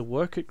can either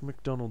work at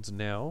McDonald's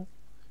now,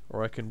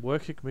 or I can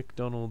work at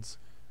McDonald's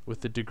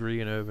with a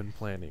degree in urban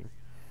planning.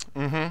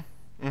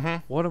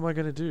 What am I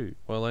going to do?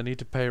 Well, I need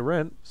to pay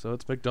rent, so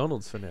it's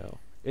McDonald's for now.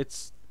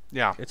 It's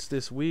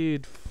this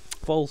weird,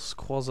 false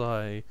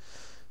quasi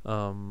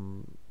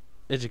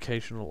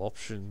educational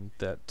option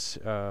that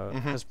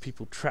has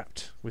people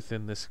trapped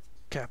within this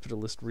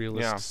capitalist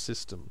realist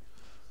system.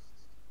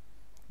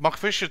 Mark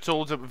Fisher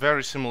told a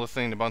very similar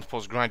thing about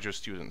postgraduate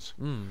students.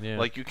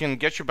 Like, you can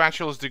get your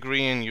bachelor's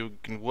degree and you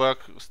can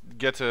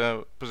get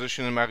a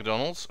position in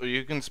McDonald's, or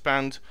you can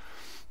spend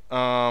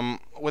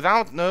with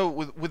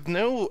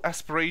no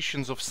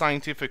aspirations of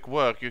scientific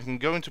work. You can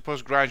go into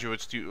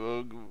postgraduate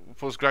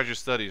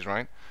studies,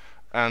 right,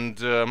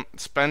 and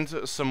spend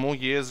some more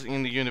years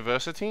in the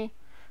university,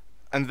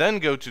 and then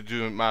go to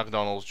do a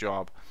McDonald's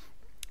job.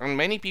 And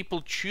many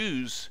people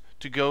choose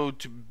to go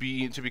to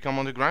become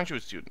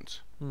undergraduate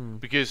students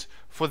because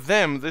for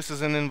them this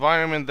is an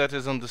environment that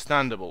is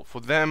understandable. For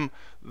them,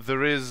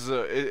 there is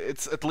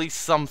it's at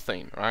least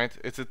something, right?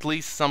 It's at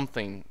least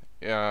something.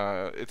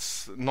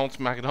 It's not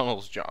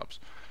McDonald's jobs,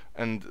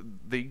 and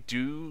they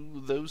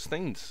do those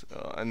things,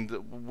 and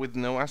with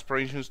no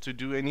aspirations to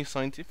do any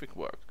scientific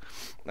work.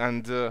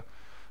 And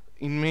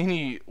in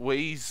many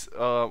ways,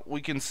 we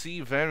can see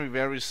very,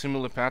 very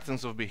similar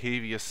patterns of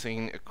behavior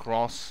seen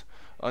across,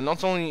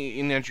 not only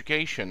in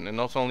education and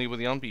not only with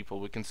young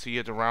people. We can see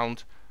it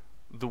around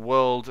the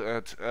world,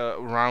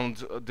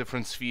 around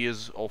different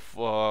spheres of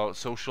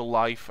social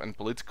life and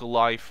political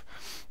life.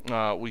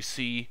 We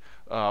see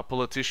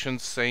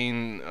politicians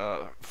saying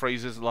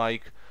phrases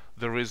like,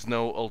 there is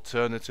no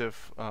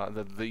alternative,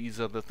 that these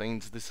are the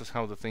things, this is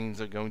how the things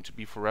are going to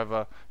be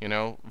forever,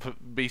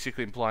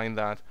 basically implying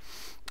that,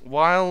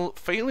 while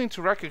failing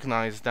to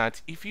recognize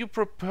that if you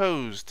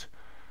proposed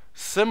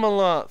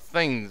similar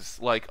things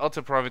like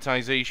utter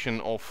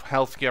privatization of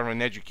healthcare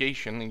and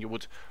education, and you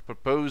would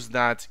propose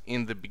that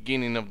in the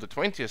beginning of the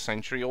 20th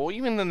century or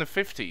even in the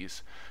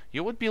 50s,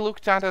 you would be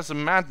looked at as a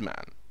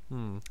madman.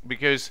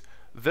 Because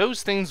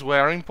those things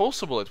were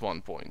impossible at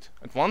one point.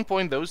 At one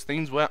point, those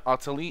things were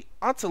utterly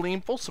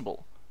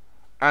impossible.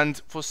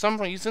 And for some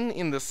reason,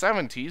 in the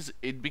 70s,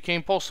 it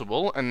became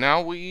possible, and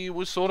now we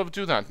sort of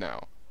do that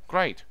now.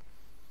 Great.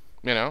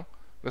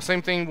 The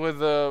same thing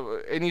with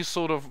any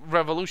sort of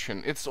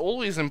revolution. It's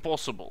always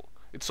impossible.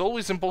 It's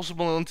always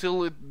impossible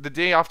until the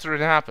day after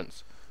it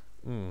happens.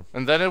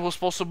 And then it was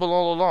possible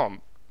all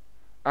along.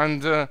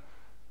 And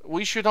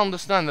we should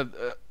understand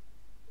that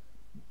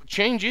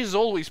change is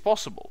always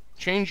possible.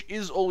 Change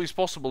is always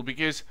possible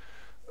because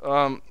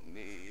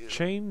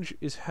change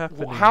is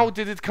happening. How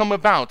did it come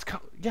about?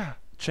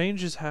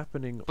 Change is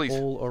happening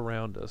all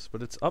around us,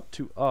 but it's up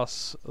to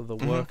us, the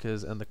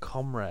workers and the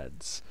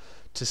comrades,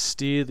 to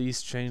steer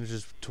these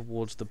changes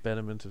towards the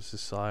betterment of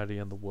society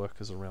and the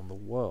workers around the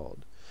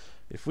world.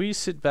 If we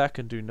sit back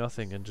and do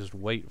nothing and just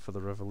wait for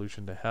the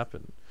revolution to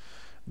happen,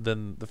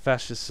 then the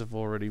fascists have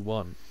already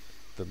won.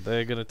 Then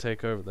they're going to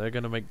take over. They're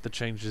going to make the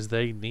changes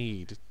they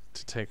need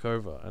to take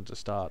over and to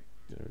start,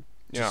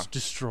 just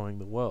destroying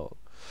the world.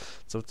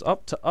 So it's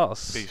up to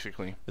us.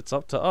 Basically, it's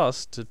up to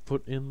us to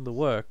put in the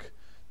work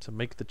to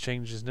make the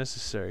changes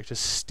necessary to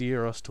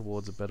steer us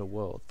towards a better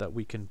world that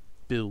we can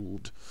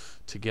build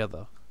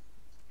together.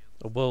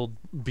 A world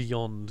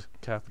beyond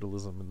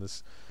capitalism and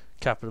this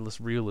capitalist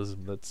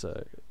realism that's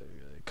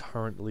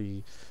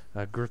currently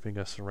gripping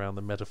us around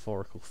the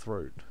metaphorical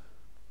throat.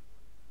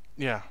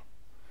 Yeah,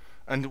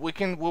 and we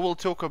will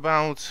talk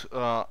about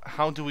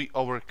how do we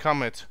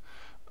overcome it,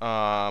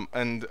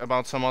 and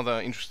about some other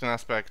interesting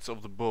aspects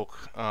of the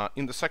book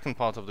in the second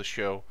part of the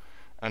show.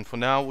 And for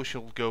now, we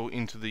shall go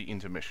into the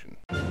intermission.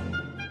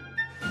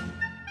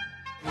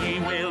 We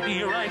will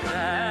be right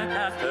back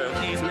after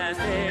these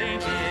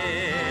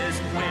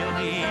messages. We'll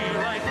be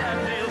right back,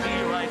 we'll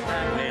be right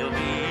back, we'll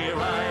be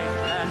right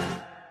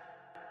back.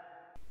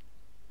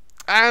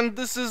 And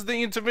this is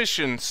the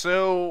intermission.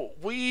 So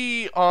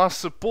we are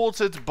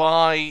supported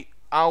by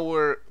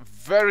our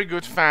very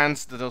good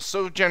fans that are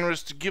so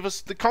generous to give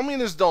us the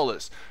communist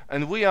dollars.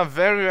 And we are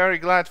very, very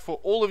glad for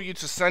all of you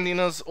to send in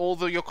us all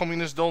your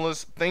communist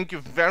dollars. Thank you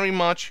very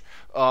much.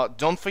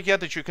 Don't forget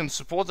that you can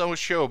support our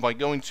show by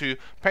going to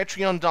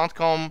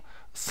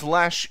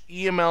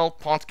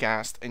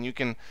patreon.com/emlpodcast, and you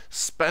can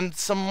spend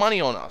some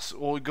money on us,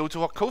 or go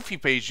to our Ko-fi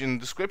page in the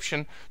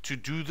description to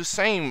do the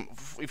same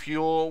if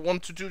you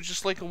want to do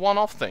just like a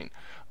one-off thing.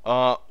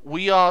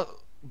 We are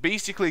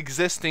basically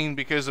existing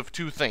because of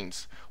two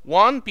things.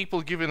 One,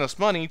 people giving us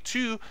money.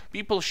 Two,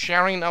 people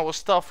sharing our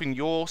stuff in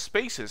your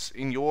spaces,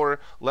 in your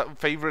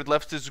favorite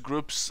leftist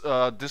groups,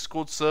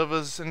 Discord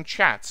servers, and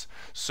chats.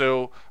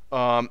 So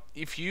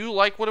if you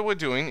like what we're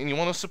doing and you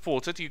want to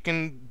support it, you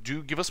can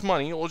give us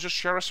money or just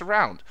share us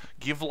around.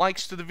 Give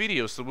likes to the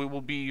videos so we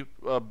will be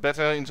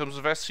better in terms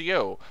of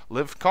SEO.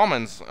 Leave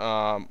comments,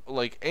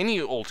 like any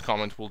old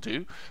comment will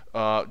do.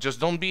 Just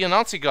don't be a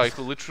Nazi guy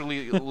who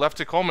literally left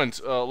a comment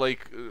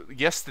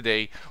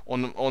yesterday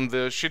on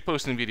the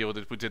shitposting video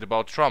that we did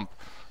about Trump.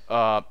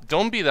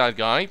 Don't be that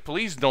guy.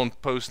 Please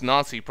don't post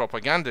Nazi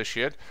propaganda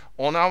shit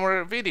on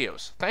our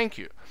videos. Thank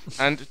you.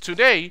 And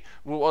today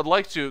we would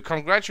like to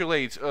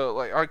congratulate,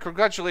 I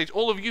congratulate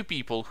all of you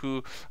people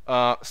who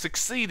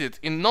succeeded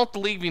in not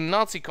leaving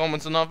Nazi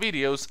comments on our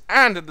videos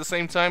and at the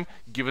same time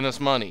giving us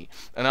money.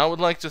 And I would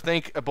like to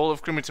thank a bowl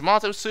of creamy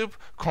tomato soup,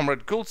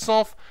 Comrade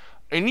Guldsov,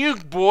 a new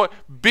boy,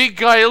 Big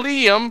Guy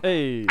Liam.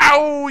 Hey.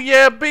 Oh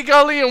yeah, Big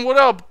Guy Liam, what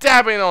up?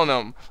 Dabbing on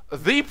him.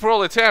 The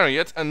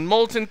Proletariat and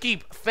Molten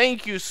Keep.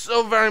 Thank you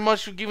so very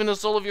much for giving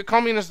us all of your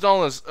communist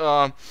dollars.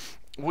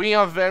 We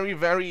are very,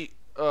 very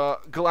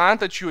glad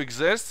that you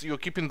exist. You're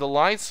keeping the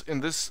lights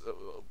in this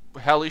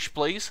hellish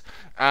place,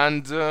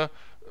 and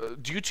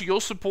due to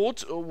your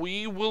support,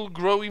 we will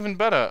grow even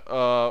better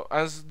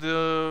as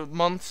the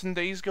months and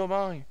days go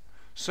by.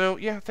 So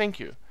yeah, thank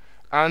you.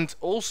 And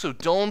also,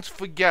 don't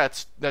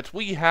forget that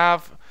we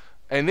have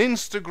an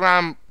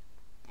Instagram,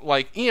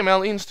 like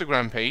EML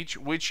Instagram page,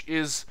 which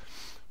is,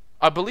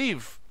 I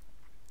believe,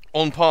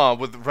 on par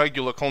with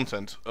regular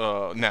content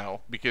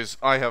now, because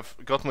I have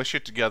got my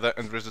shit together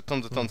and there's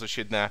tons of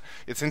shit there.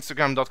 It's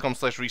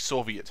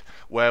instagram.com/resoviet,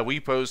 where we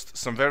post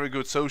some very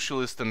good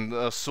socialist and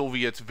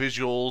Soviet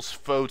visuals,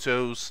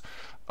 photos,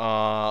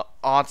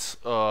 art,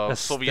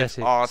 Soviet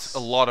art, a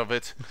lot of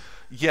it.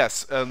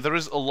 Yes, there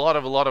is a lot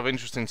of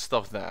interesting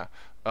stuff there.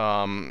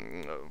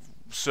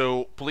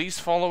 So please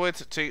follow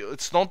it.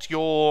 It's not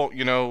your,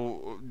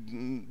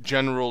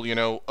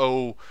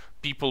 general,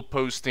 people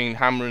posting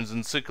hammers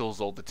and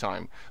sickles all the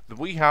time.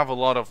 We have a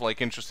lot of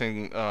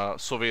interesting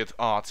Soviet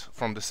art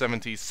from the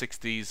 70s,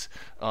 60s,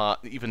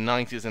 even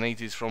 90s and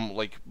 80s, from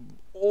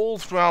all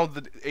throughout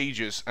the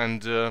ages,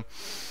 and you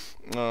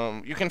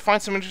can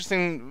find some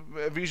interesting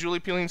visually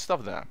appealing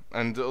stuff there,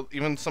 and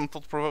even some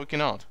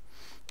thought-provoking art.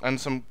 And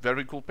some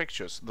very cool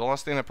pictures. The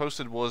last thing I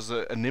posted was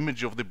an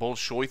image of the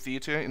Bolshoi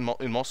Theater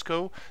in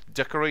Moscow,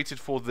 decorated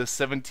for the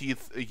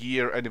 70th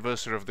year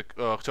anniversary of the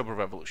October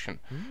Revolution.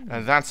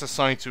 And that's a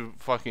sight to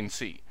fucking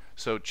see.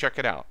 So check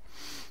it out.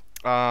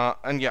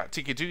 And yeah,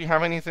 Tiki, do you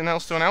have anything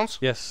else to announce?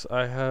 Yes,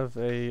 I have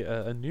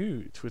a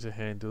new Twitter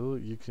handle.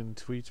 You can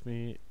tweet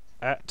me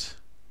at...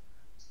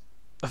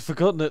 I've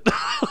forgotten it.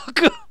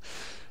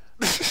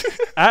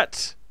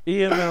 At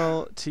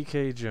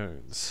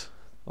emltk_jones.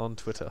 On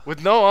Twitter.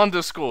 With no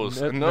underscores.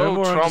 No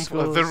more Trump,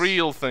 underscores. the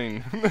real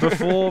thing.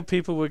 Before,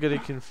 people were getting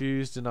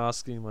confused and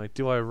asking,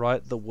 do I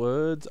write the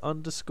words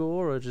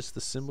underscore or just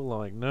the symbol? I'm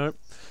like, nope.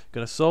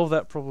 Gonna solve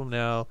that problem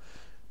now.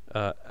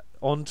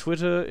 On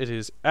Twitter, it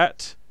is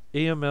at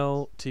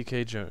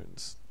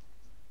emltk_jones.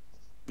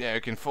 Yeah,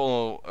 you can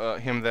follow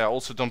him there.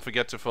 Also, don't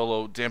forget to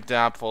follow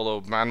DibDab, follow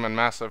Manman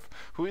Massive,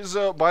 who is,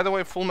 by the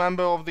way, a full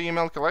member of the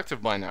Email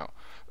Collective by now,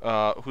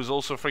 who's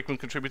also a frequent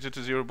contributor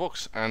to Zero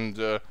Books,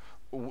 and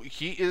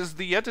he is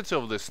the editor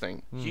of this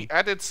thing. He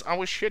edits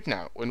our shit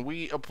now, and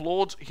we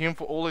applaud him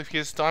for all of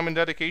his time and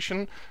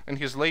dedication and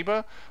his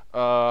labor.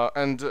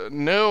 And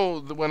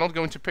no, we're not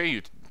going to pay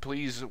you.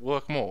 Please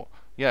work more.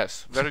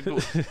 Yes, very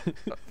good.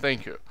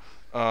 Thank you.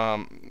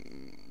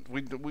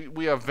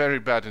 We are very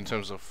bad in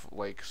terms of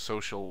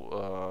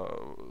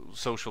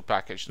social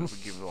package that we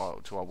give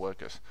to our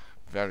workers.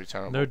 Very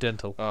terrible. No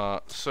dental.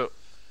 So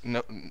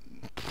no,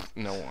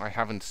 I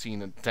haven't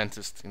seen a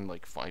dentist in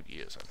 5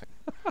 years, I think.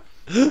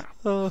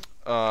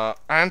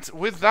 And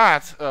with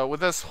that, with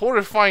this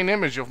horrifying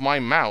image of my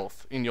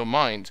mouth in your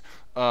mind,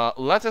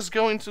 let us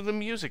go into the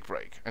music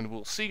break, and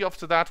we'll see you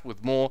after that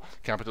with more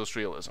Capitalist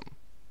Realism.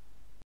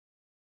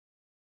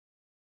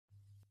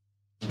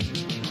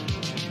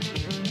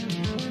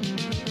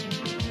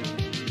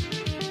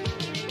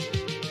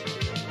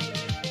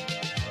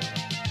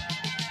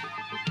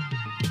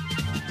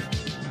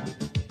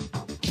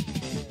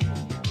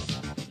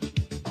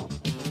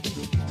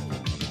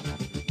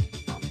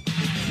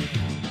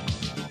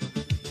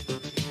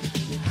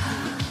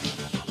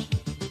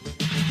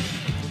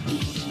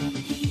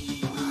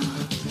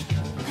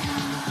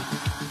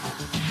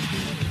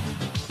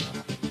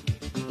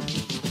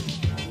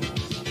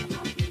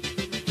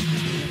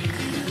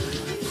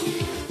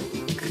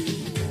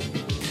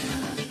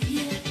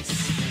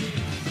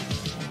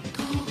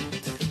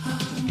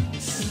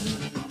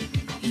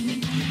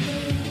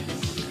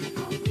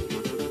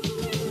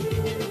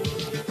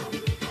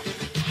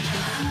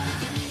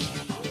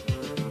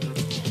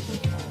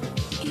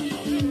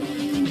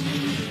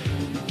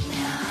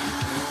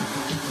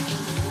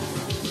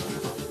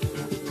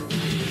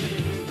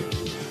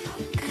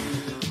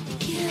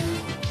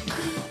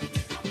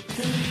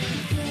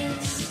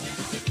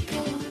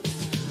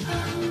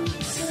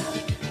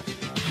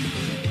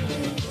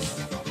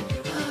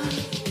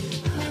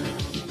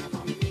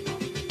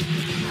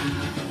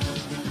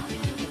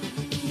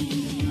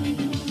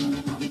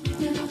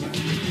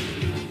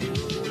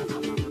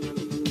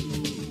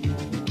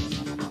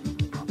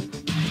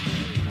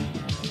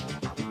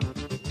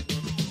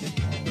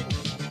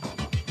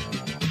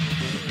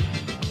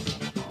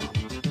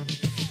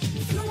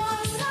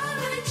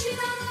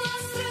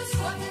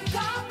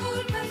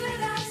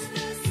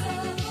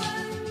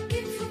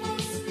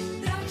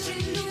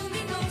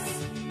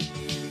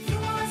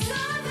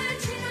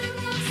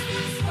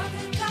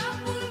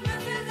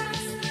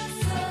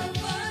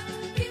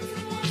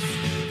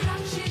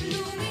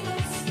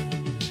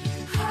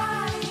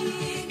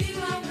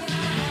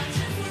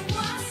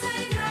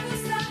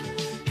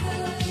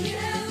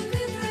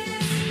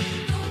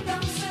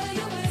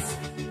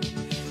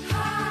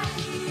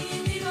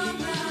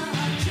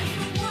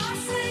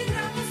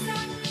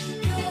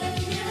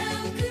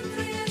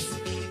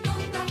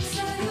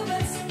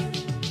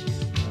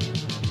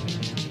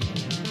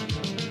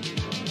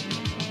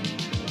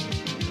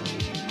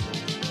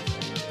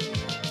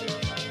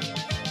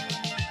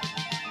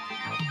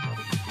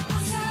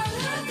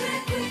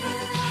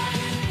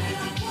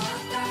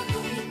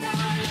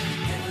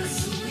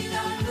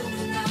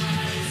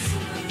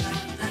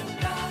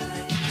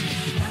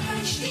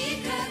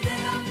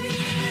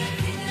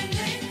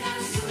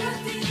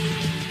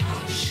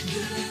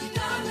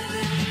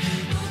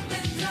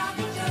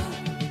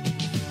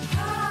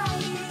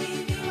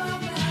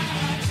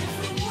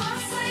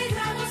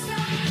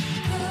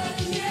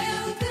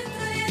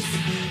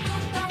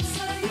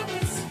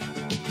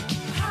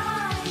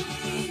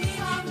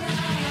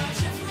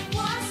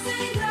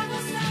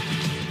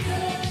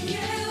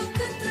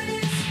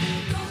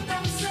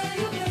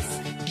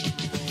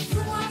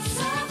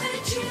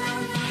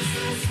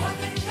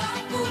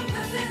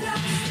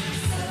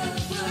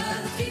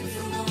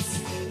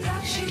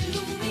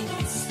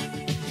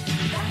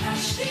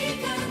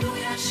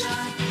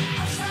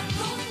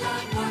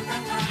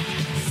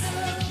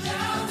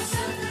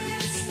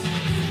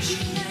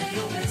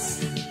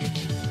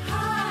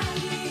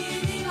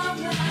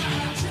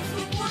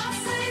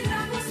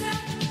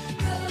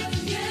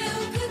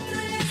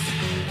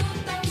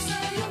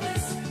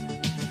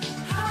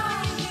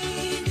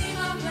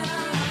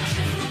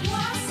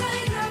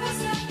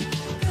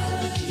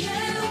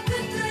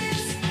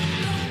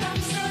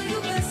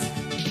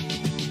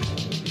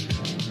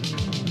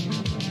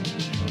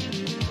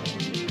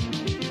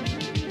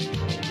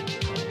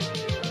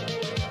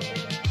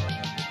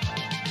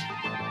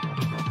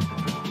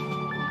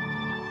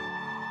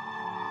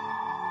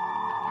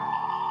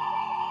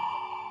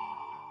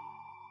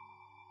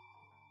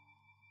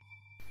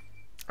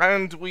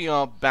 And we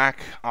are back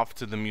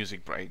after the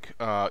music break.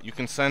 You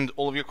can send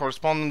all of your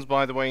correspondence,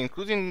 by the way,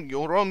 including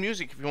your own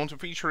music, if you want to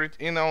feature it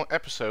in our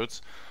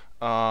episodes,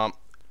 at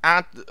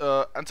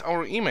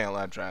our email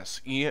address,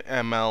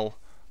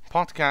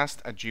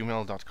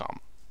 emlpodcast@gmail.com.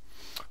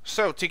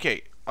 So,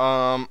 TK,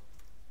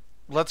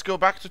 let's go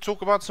back to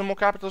talk about some more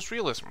capitalist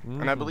realism.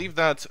 And I believe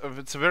that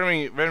it's a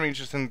very, very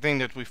interesting thing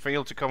that we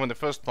failed to cover in the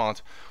first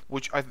part,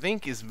 which I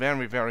think is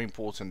very, very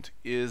important,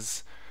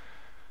 is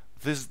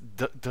this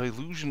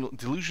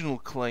delusional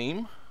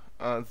claim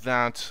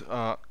that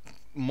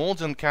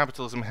modern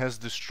capitalism has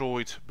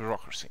destroyed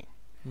bureaucracy.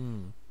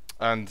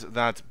 And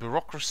that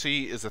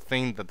bureaucracy is a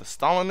thing that the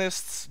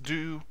Stalinists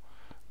do,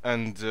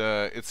 and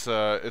it's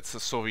a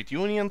Soviet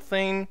Union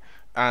thing,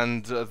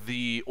 and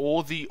the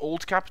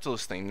old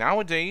capitalist thing.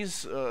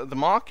 Nowadays, the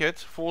market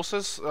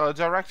forces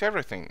direct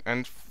everything,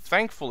 and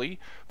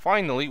thankfully,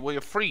 finally, we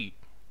are free,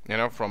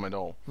 from it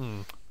all.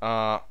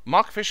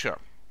 Mark Fisher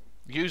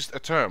used a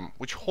term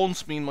which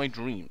haunts me in my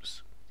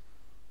dreams,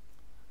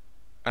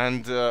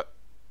 and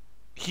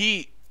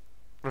he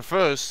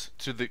refers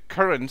to the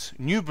current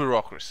new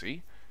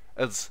bureaucracy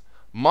as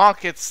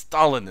market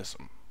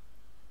Stalinism.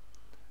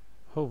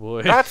 Oh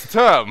boy. That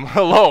term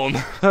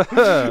alone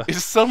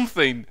is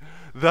something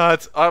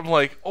that I'm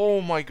like,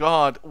 oh my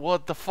god,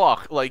 what the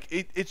fuck? Like,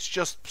 it's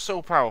just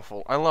so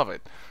powerful. I love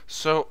it.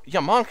 So, yeah,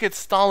 market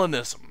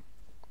Stalinism.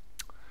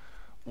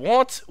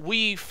 What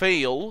we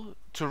fail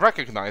to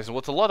recognize, and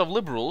what a lot of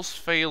liberals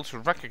fail to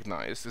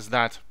recognize, is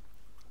that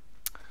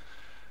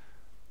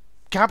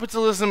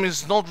capitalism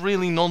is not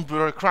really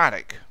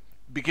non-bureaucratic.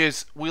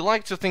 Because we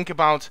like to think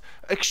about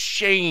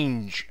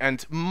exchange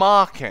and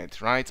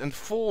market, right? And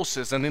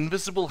forces and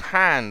invisible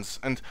hands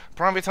and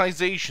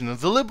privatization and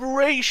the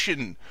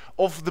liberation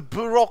of the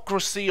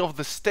bureaucracy of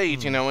the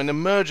state, and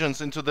emergence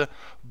into the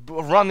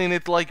running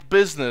it like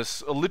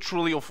business,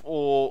 literally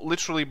or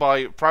literally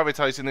by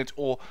privatizing it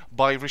or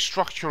by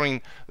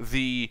restructuring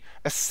the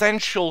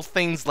essential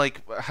things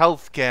like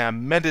healthcare,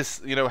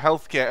 medicine,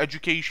 healthcare,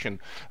 education,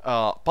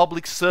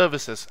 public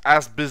services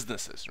as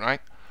businesses,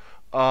 right?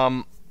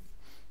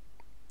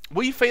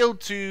 We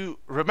failed to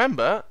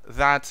remember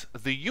that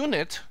the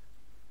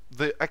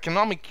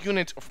economic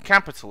unit of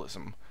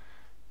capitalism,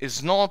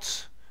 is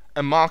not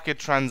a market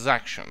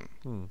transaction.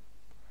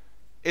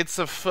 It's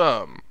a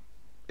firm.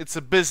 It's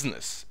a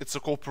business. It's a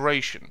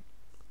corporation.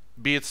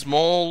 Be it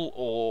small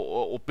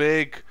or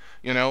big,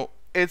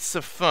 it's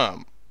a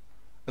firm.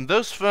 And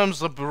those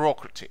firms are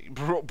bureaucratic.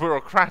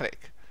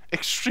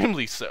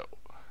 Extremely so.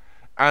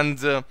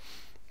 And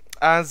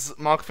as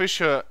Mark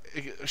Fisher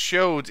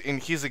showed in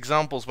his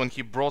examples when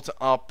he brought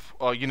up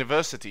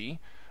university,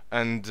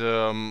 and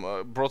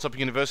brought up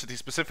university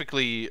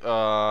specifically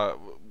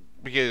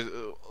because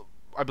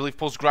I believe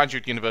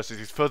postgraduate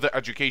universities, further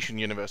education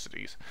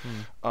universities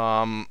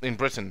in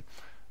Britain,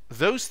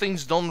 those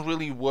things don't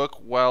really work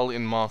well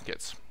in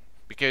markets,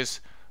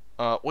 because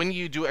when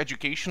you do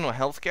education or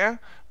healthcare,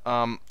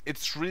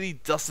 it really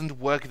doesn't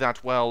work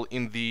that well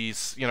in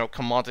these,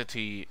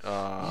 commodity.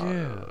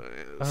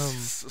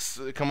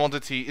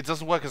 Commodity. It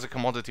doesn't work as a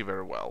commodity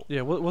very well.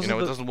 Yeah, it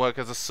doesn't work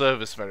as a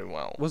service very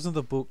well. Wasn't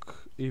the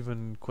book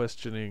even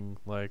questioning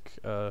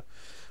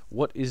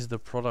what is the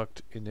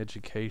product in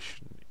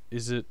education?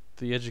 Is it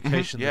the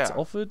education that's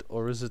offered,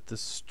 or is it the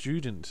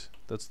student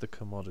that's the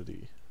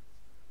commodity?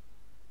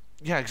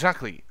 Yeah,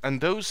 exactly.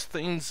 And those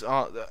things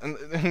are,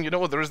 and you know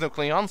what? There is no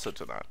clear answer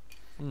to that,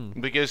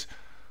 because.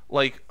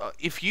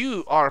 If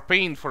you are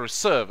paying for a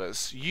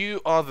service,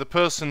 you are the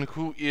person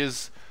who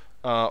is,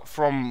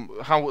 from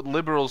how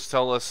liberals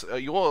tell us,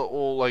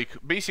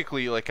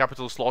 basically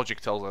capitalist logic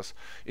tells us,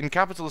 in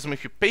capitalism,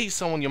 if you pay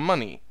someone your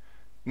money,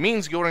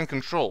 means you're in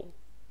control,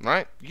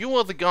 right? You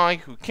are the guy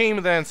who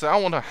came there and said, I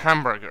want a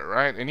hamburger,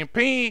 right? And you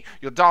pay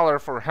your dollar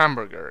for a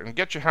hamburger and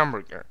get your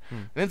hamburger.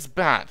 And it's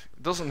bad.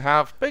 It doesn't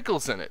have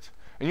pickles in it.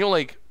 And you're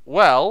like,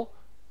 well,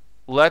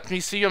 let me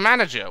see your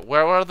manager.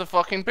 Where are the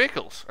fucking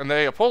pickles? And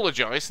they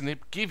apologize and they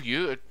give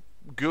you a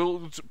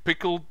good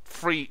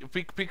pickle-full,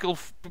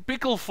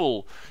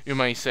 you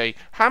may say,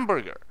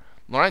 hamburger.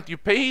 Right? You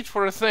paid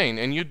for a thing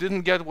and you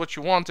didn't get what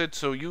you wanted,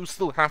 so you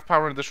still have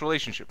power in this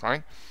relationship,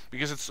 right?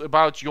 Because it's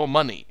about your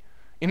money.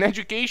 In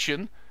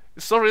education,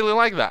 it's not really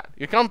like that.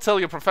 You can't tell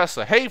your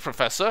professor, hey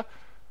professor,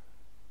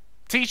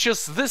 teach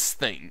us this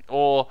thing,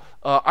 or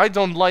I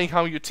don't like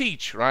how you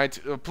teach, right?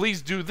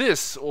 Please do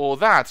this or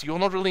that. You're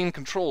not really in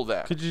control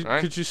there. Could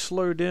you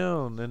slow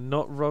down and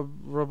not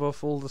rub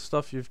off all the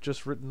stuff you've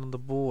just written on the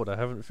board? I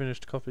haven't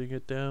finished copying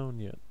it down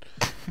yet.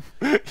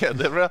 Yeah,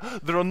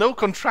 there are no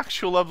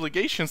contractual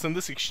obligations in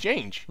this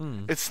exchange.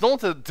 It's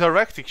not a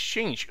direct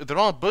exchange. There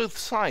are both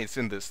sides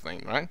in this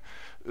thing, right?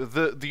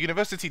 The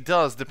university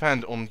does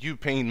depend on you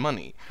paying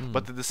money,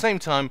 but at the same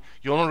time,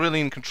 you're not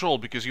really in control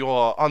because you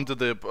are under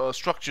the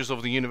structures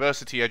of the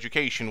university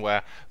education,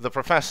 where the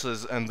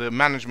professors and the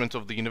management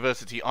of the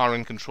university are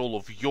in control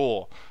of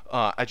your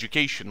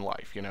education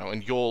life,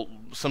 and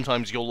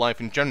sometimes your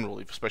life in general,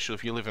 especially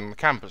if you live in the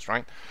campus,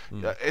 right?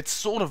 It's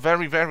sort of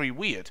very, very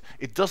weird.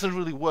 It doesn't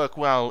really work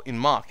well in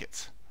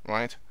markets,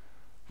 right?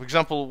 For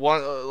example,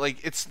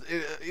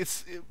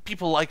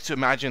 people like to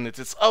imagine it's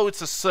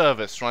a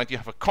service, right? You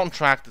have a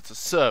contract, it's a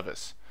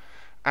service,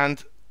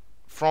 and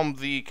from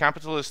the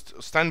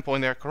capitalist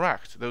standpoint, they're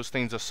correct. Those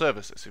things are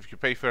services. If you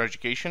pay for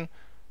education,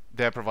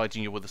 they're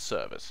providing you with a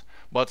service.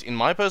 But in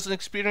my personal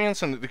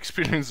experience and the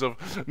experience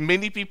of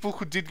many people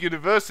who did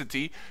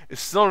university,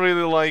 it's not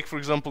really like, for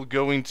example,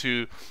 going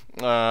to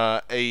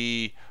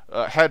a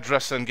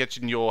hairdresser and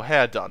getting your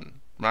hair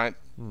done, right?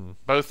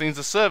 Both things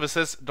are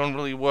services, don't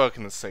really work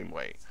in the same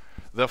way.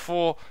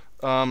 Therefore,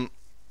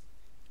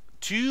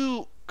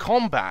 to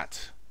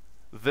combat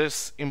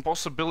this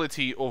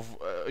impossibility of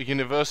a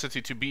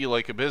university to be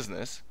like a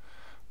business,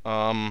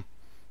 the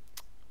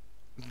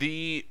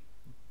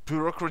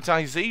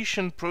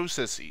bureaucratization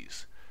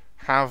processes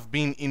have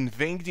been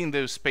invading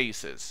those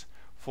spaces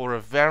for a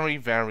very,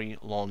 very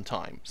long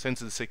time, since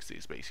the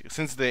 60s basically,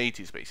 since the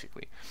 80s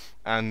basically.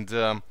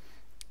 And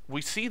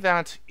we see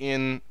that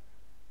in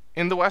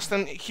the West,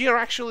 and here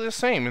actually the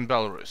same in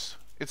Belarus.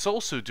 It's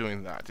also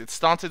doing that. It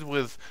started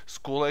with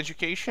school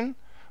education,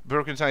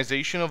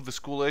 bureaucratization of the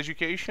school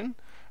education,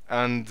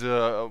 and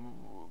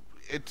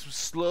it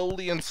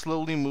slowly and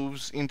slowly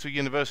moves into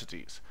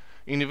universities.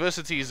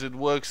 Universities, it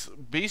works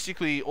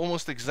basically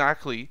almost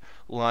exactly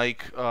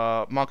like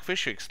Mark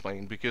Fisher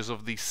explained, because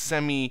of the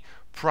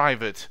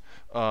semi-private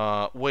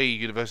way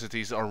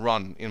universities are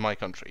run in my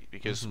country,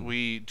 because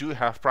we do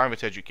have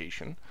private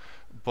education,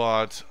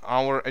 but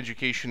our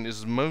education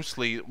is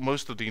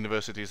most of the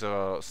universities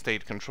are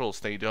state-controlled,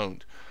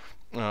 state-owned,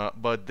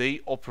 but they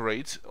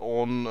operate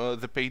on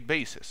the paid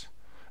basis.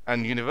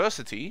 And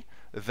university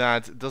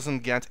that doesn't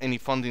get any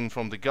funding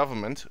from the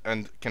government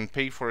and can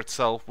pay for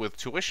itself with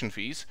tuition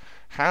fees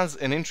has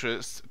an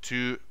interest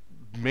to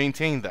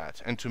maintain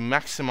that and to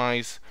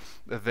maximize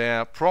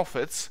their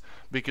profits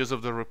because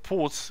of the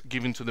reports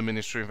given to the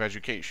Ministry of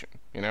Education.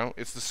 You know,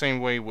 it's the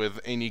same way with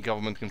any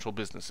government-controlled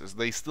businesses.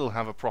 They still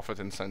have a profit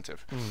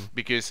incentive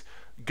because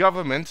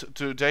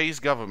today's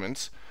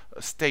governments,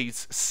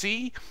 states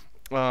see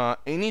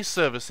any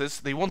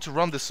services, they want to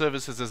run the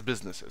services as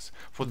businesses.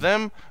 For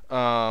them,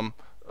 a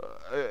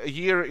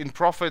year in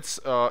profits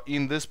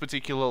in this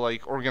particular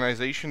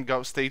organization,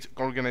 state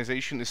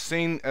organization, is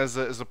seen as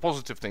a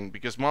positive thing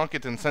because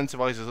market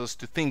incentivizes us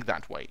to think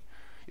that way.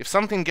 If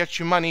something gets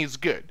you money, it's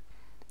good,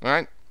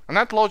 right? And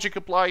that logic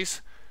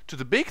applies to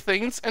the big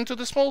things and to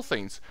the small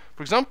things.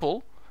 For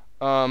example,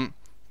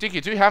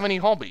 Tiki, do you have any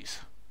hobbies?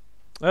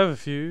 I have a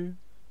few.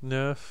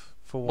 Nerf,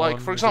 for one.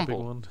 Like, for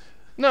example,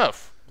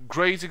 Nerf,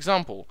 great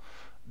example.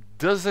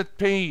 Does it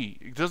pay?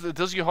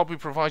 Does your hobby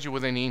provide you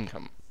with any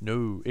income?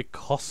 No, it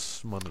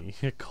costs money.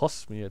 It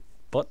costs me a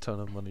butt ton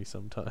of money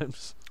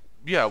sometimes.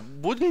 Yeah,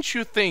 wouldn't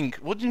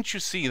you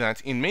see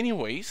that in many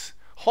ways,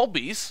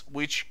 hobbies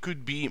which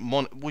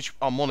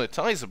are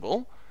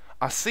monetizable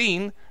are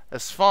seen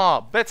as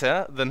far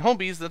better than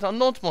hobbies that are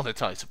not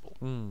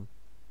monetizable.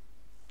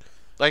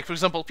 Like, for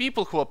example,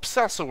 people who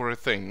obsess over a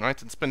thing, right,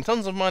 and spend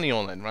tons of money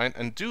on it, right,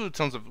 and do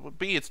tons of,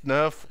 be it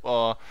Nerf,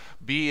 or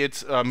be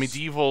it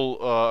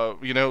medieval,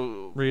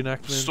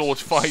 reenactments, sword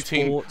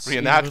fighting, sports,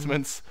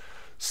 reenactments,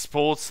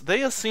 sports,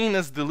 they are seen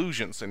as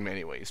delusions in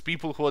many ways.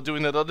 People who are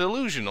doing it are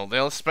delusional. They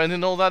are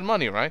spending all that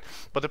money, right?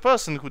 But a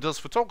person who does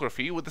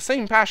photography with the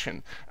same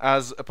passion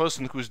as a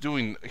person who's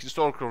doing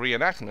historical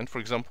reenactment, for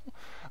example,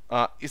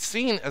 is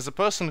seen as a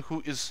person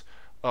who is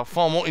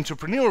far more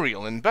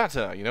entrepreneurial and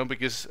better,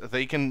 because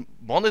they can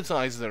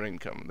monetize their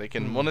income, they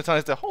can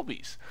monetize their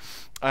hobbies.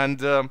 And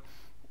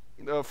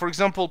for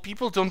example,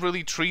 people don't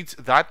really treat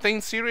that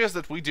thing serious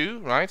that we do,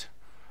 right?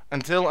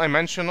 Until I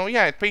mention, oh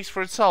yeah, it pays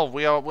for itself,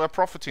 we're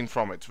profiting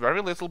from it.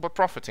 Very little, but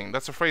profiting.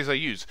 That's a phrase I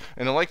use.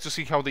 And I like to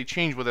see how they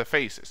change with their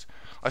faces.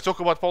 I talk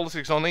about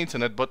politics on the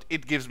internet, but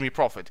it gives me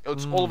profit.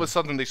 It's all of a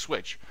sudden they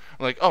switch.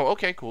 I'm like, oh,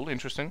 okay, cool,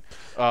 interesting.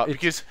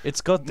 Because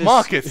it's got this,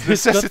 markets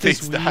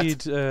necessitates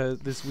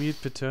this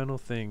weird paternal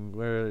thing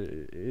where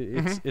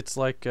it's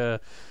like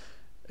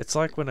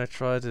when I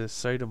try to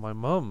say to my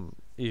mum,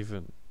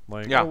 even,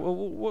 like, yeah.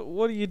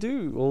 What do you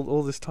do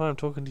all this time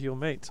talking to your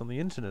mates on the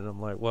internet? I'm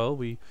like, well,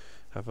 we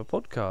have a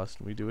podcast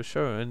and we do a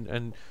show,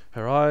 and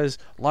her eyes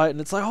light, and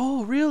it's like,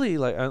 oh really,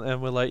 like,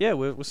 and we're like, yeah,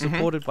 we're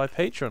supported by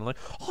Patreon. Like,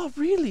 oh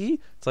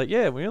really? It's like,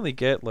 yeah, we only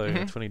get like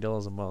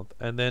 $20 a month,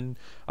 and then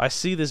I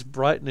see this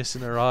brightness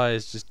in her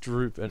eyes just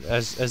droop, and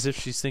as if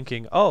she's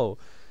thinking, oh,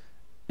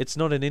 it's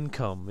not an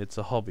income, it's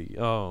a hobby.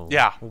 Oh,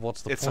 yeah, well,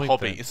 what's the point? It's a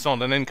hobby, then? it's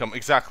not an income,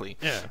 exactly.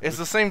 Yeah, it's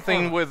the same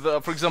thing with,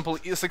 for example,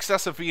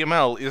 success of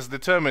EML is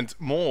determined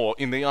more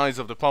in the eyes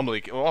of the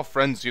public or our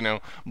friends,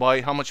 by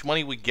how much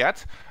money we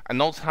get, and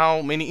not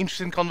how many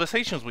interesting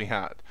conversations we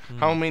had,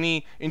 how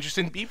many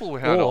interesting people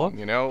we had on,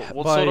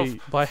 what sort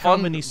of by fun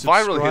how many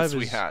viral hits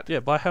we had.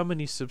 Yeah, by how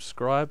many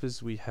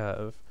subscribers we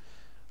have.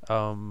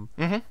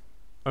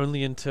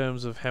 only in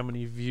terms of how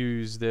many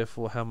views,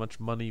 therefore how much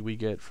money we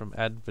get from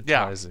Yeah,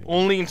 advertising.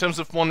 only in terms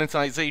of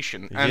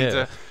monetization, and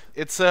Yeah.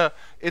 it's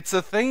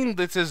a thing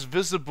that is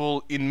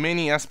visible in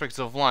many aspects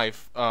of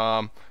life.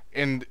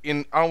 And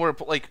in our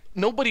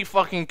nobody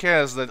fucking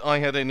cares that I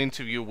had an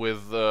interview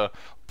with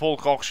Paul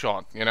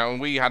Cockshott, and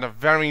we had a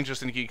very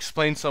interesting. He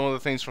explained some of the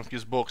things from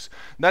his books.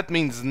 That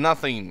means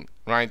nothing,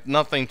 right?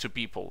 Nothing to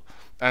people,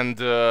 and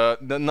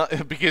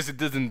because it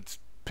doesn't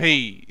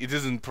pay, it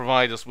doesn't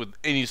provide us with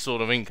any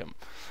sort of income.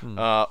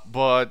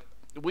 But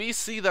we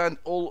see that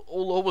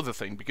all over the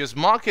thing because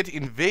market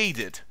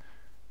invaded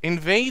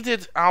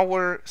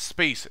our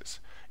spaces.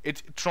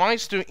 It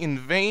tries to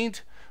invade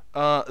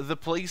the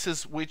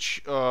places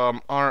which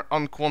are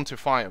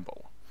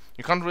unquantifiable.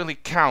 You can't really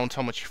count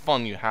how much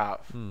fun you have,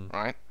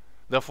 right?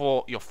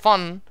 Therefore, your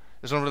fun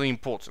is not really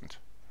important.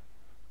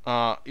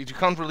 You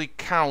can't really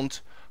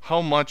count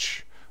how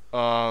much,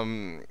 how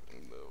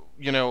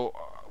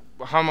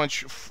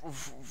much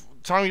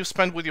time you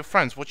spend with your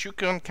friends. What you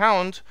can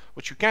count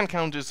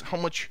is how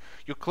much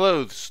your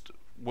clothes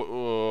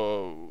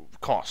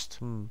cost.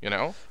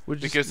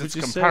 Because it's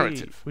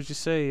comparative. Would you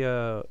say,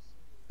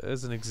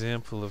 as an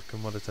example of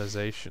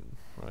commoditization,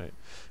 right?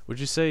 Would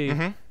you say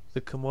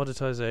the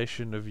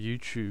commoditization of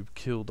YouTube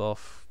killed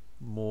off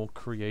more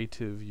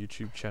creative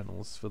YouTube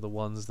channels for the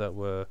ones that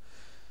were,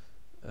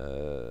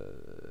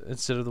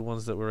 instead of the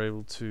ones that were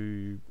able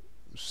to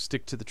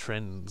stick to the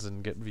trends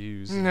and get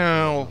views?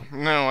 No,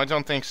 I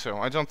don't think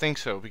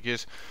so.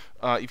 Because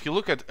if you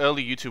look at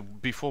early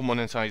YouTube before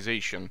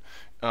monetization,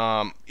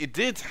 it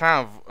did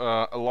have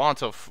a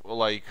lot of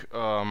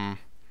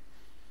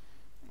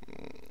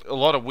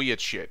weird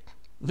shit.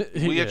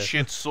 Weird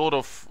shit sort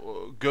of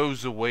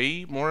goes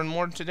away more and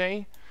more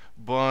today.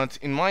 But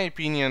in my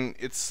opinion,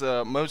 it's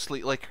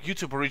mostly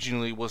YouTube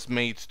originally was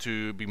made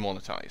to be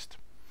monetized.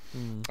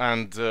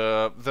 And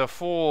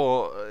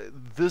therefore,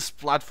 this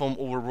platform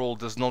overall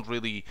does not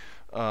really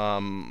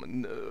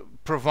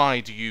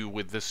provide you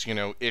with this,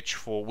 itch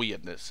for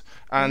weirdness.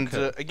 And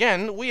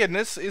again,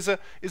 weirdness is a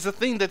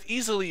thing that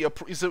easily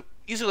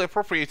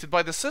appropriated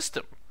by the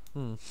system.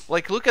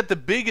 Look at the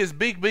biggest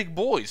big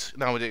boys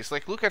nowadays.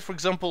 Look at, for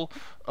example,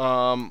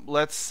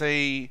 let's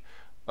say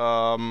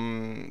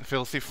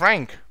Filthy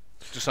Frank.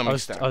 To some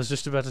extent. I was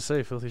just about to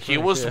say Filthy Frank. He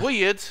was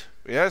weird.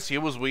 Yes, he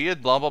was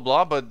weird, blah, blah,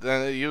 blah, but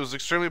he was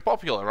extremely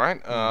popular,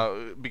 right?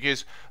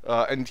 Because,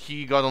 and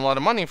he got a lot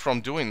of money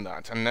from doing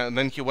that, and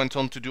then he went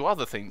on to do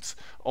other things.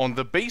 On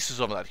the basis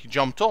of that, he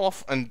jumped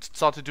off and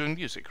started doing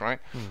music, right?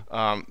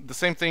 The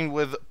same thing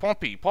with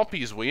Poppy.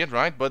 Poppy is weird,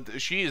 right? But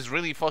she is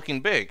really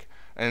fucking big.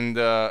 And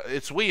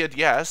it's weird,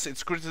 yes.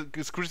 It's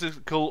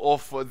critical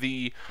of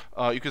the,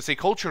 you could say,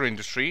 culture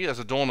industry, as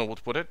Adorno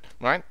would put it,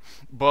 right?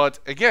 But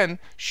again,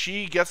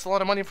 she gets a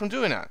lot of money from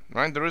doing that,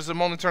 right? There is a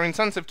monetary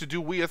incentive to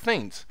do weird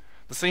things.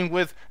 The same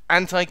with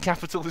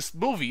anti-capitalist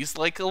movies,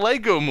 like a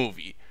Lego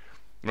movie,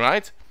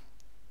 right?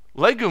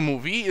 Lego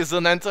movie is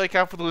an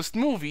anti-capitalist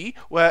movie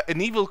where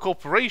an evil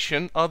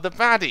corporation are the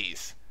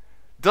baddies.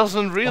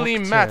 Doesn't really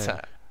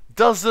matter.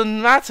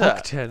 Doesn't matter.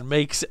 Octane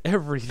makes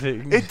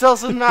everything. It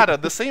doesn't matter.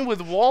 The same with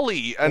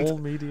WALL-E and all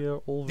media,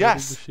 all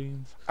yes,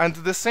 machines. And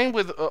the same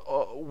with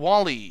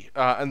WALL-E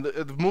and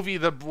the movie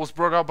that was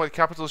brought out by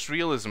Capitalist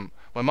Realism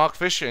by Mark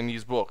Fisher in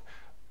his book.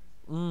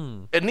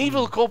 An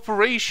evil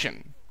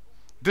corporation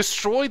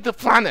destroyed the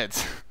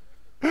planet,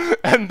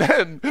 and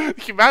then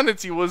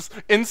humanity was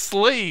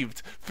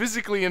enslaved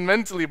physically and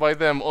mentally by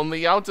them on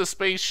the outer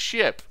space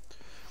ship.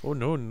 Oh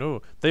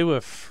no! They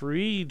were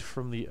freed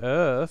from the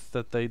Earth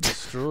that they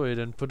destroyed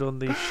and put on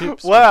these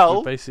ships. Well,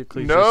 which were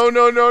basically no.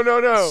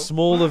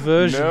 smaller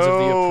versions of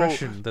the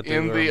oppression that they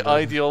in were the under.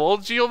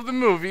 ideology of the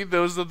movie,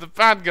 those are the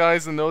bad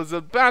guys and those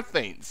are bad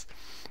things.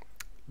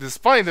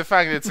 Despite the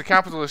fact that it's a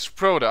capitalist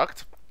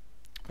product,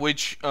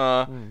 which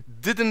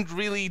didn't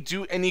really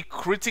do any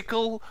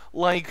critical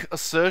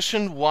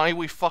assertion why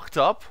we fucked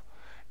up.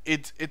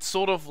 It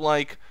sort of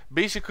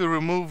basically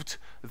removed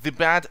the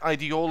bad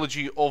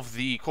ideology of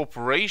the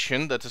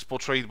corporation that is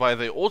portrayed by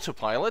the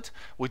autopilot.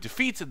 We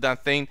defeated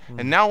that thing,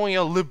 and now we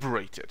are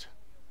liberated,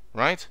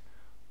 right?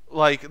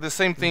 The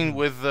same thing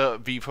with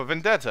V for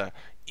Vendetta.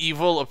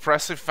 Evil,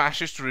 oppressive,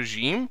 fascist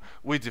regime.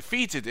 We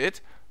defeated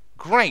it.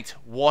 Great.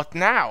 What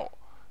now?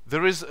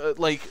 There is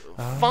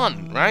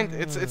fun, right?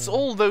 It's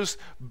all those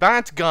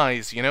bad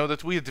guys,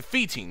 that we are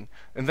defeating,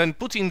 and then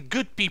putting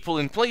good people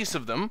in place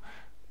of them.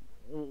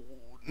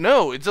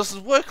 No, it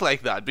doesn't work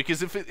like that,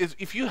 because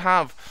if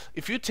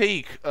you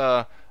take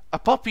a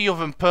puppy of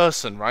a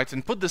person, right,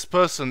 and put this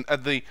person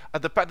at the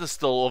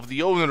pedestal of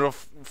the owner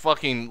of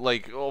fucking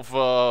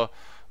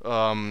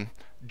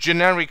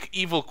generic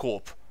evil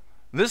corp,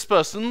 this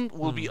person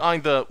will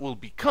will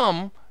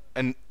become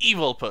an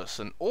evil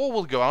person or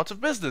will go out of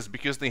business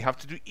because they have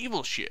to do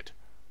evil shit.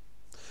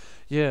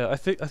 Yeah, I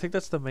think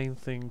that's the main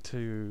thing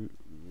to,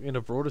 in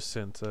a broader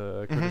sense,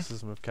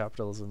 criticism of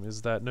capitalism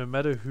is that no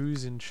matter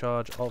who's in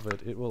charge of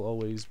it, it will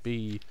always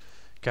be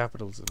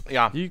capitalism.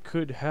 Yeah. You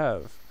could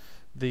have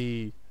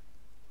the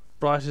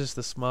brightest,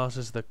 the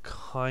smartest, the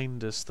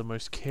kindest, the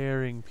most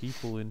caring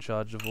people in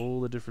charge of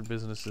all the different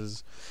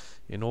businesses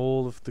in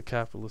all of the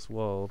capitalist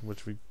world,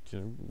 which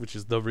which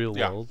is the real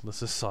world, the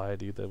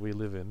society that we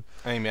live in.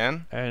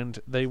 Amen. And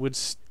they would,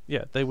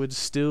 they would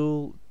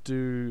still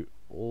do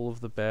all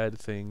of the bad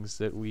things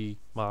that we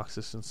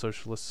Marxists and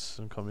socialists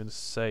and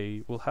communists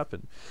say will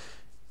happen,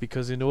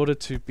 because in order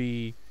to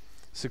be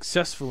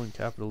successful in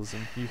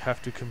capitalism, you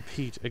have to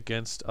compete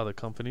against other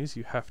companies,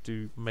 you have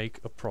to make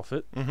a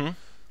profit,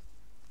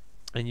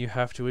 and you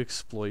have to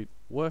exploit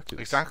workers.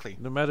 Exactly.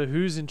 No matter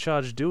who's in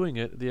charge doing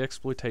it, the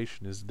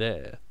exploitation is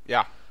there.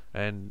 Yeah.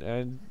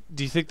 And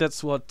do you think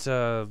that's what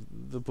the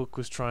book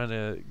was trying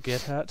to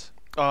get at?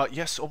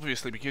 Yes,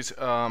 obviously, because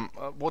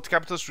what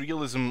capitalist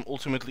realism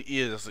ultimately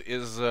is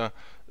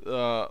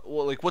well,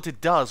 like what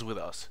it does with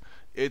us.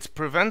 It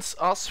prevents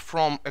us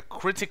from a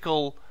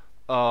critical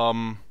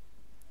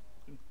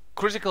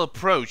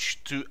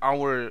approach to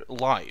our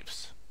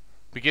lives,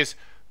 because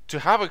to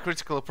have a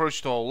critical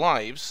approach to our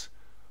lives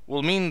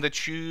will mean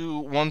that you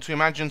want to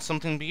imagine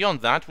something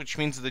beyond that, which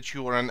means that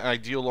you are an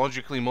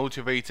ideologically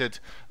motivated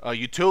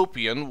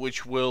utopian,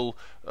 which will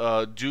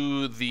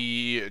do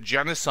the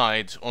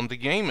genocide on the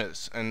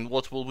gamers. And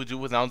what will we do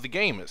without the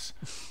gamers,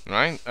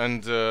 right?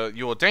 And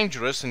you're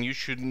dangerous, and you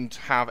shouldn't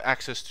have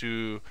access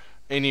to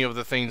any of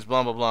the things,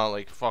 blah blah blah,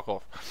 like fuck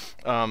off.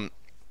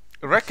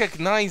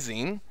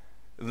 Recognizing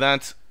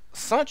that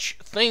such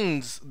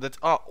things that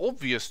are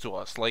obvious to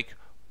us, like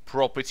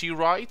property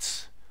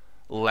rights,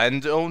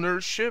 land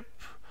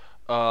ownership,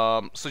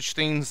 such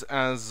things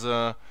as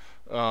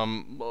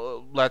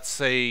let's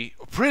say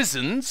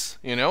prisons,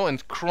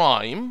 and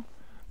crime,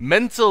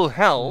 mental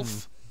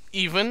health,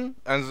 even,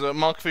 as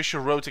Mark Fisher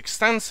wrote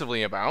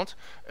extensively about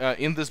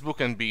in this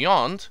book and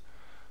beyond.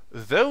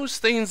 Those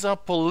things are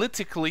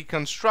politically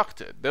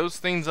constructed. Those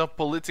things are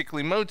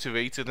politically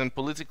motivated and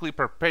politically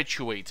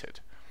perpetuated.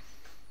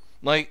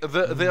 Like,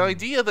 the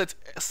idea that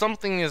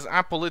something is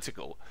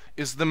apolitical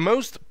is the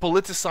most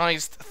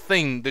politicized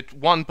thing that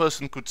one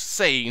person could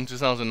say in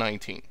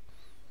 2019.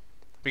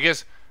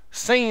 Because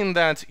saying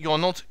that you're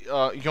not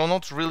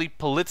really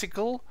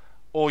political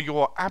or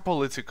you're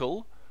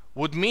apolitical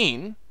would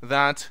mean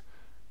that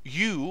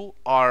you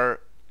are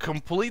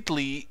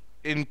completely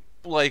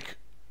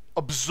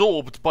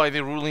absorbed by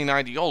the ruling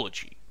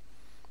ideology.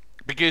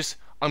 Because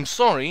I'm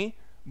sorry,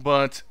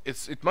 but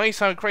it may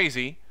sound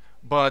crazy,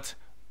 but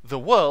the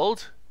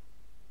world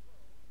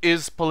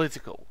is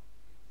political.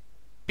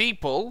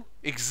 People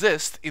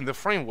exist in the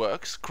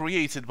frameworks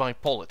created by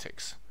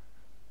politics.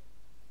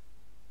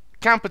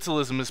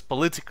 Capitalism is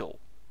political.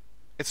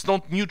 It's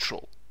not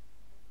neutral.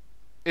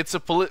 It's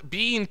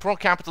being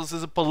pro-capitalist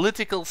is a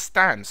political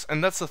stance,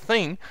 and that's a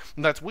thing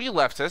that we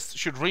leftists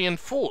should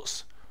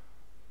reinforce.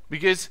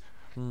 Because,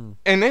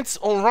 and it's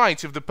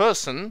alright if the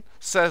person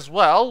says,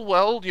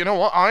 well, you know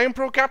what, I am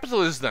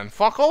pro-capitalist then.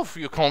 Fuck off,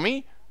 you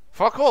commie.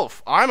 Fuck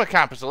off. I'm a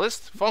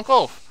capitalist. Fuck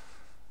off.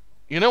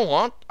 You know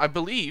what? I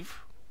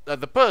believe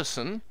that the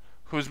person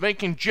who's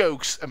making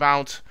jokes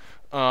about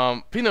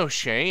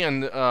Pinochet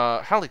and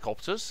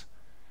helicopters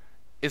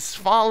is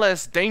far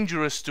less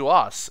dangerous to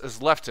us as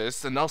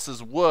leftists and us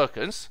as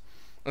workers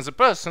as a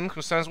person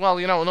who says, well,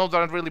 not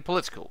that really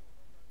political.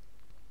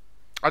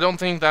 I don't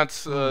think that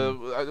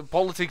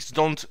politics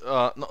don't...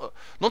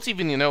 not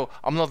even,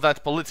 I'm not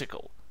that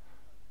political.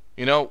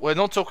 We're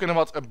not talking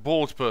about a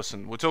bored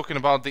person. We're talking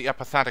about the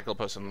apathetical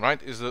person,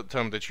 right? Is the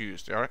term that you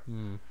used, all right?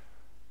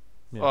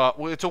 Yeah.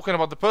 We're talking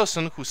about the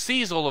person who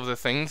sees all of the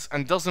things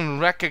and doesn't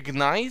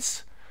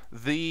recognize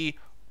the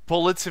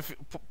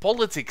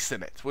politics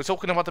in it. We're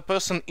talking about the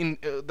person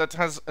that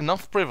has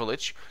enough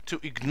privilege to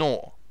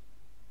ignore,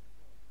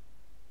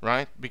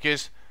 right?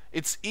 Because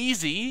it's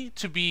easy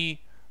to be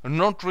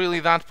not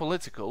really that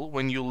political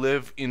when you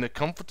live in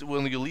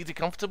when you lead a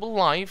comfortable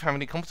life,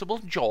 having a comfortable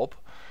job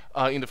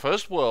in the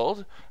first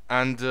world,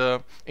 and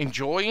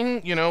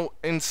enjoying,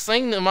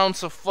 insane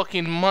amounts of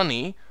fucking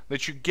money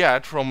that you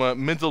get from a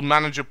middle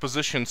manager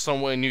position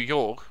somewhere in New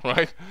York,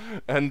 right?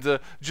 And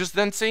just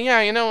then say,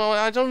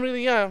 I don't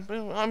really,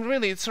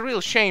 it's a real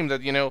shame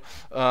that,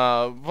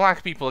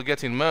 black people are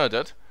getting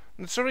murdered.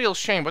 It's a real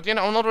shame, but,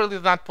 I'm not really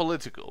that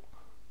political,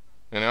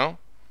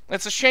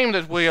 It's a shame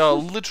that we are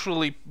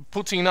literally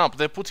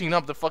they're putting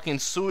up the fucking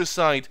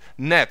suicide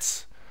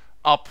nets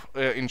up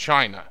in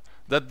China.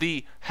 That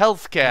the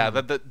healthcare,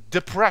 that the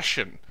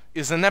depression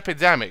is an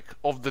epidemic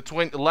of the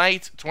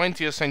late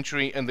 20th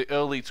century and the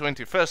early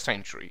 21st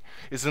century.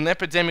 Is an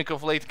epidemic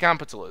of late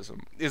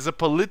capitalism. Is a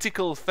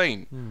political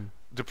thing,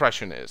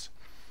 depression is.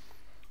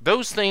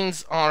 Those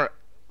things are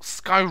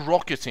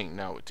skyrocketing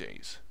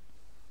nowadays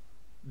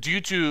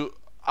due to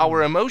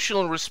our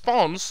emotional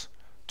response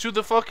to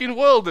the fucking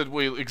world that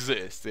we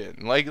exist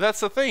in. Like,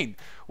 that's the thing.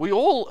 We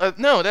all...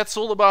 no, that's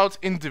all about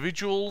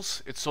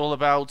individuals. It's all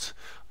about...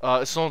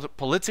 it's not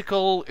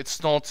political.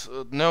 It's not...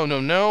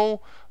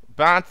 no.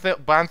 Bad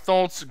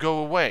thoughts go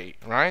away,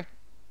 right?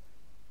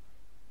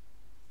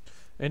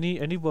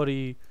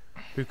 Anybody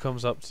who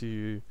comes up to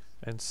you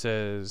and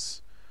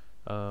says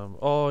I'm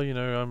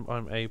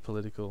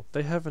apolitical.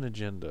 They have an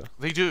agenda.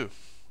 They do.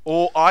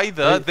 Or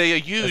either they are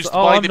used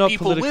oh, by I'm the not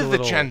people political with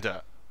at all.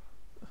 agenda.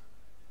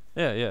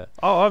 Yeah.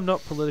 Oh, I'm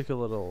not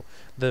political at all.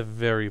 They're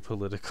very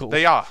political.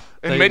 They are.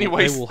 In many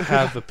ways. They will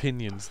have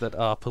opinions that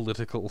are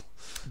political.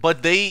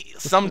 But they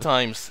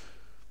sometimes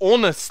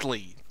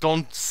honestly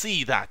don't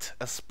see that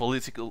as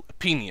political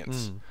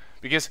opinions.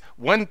 Because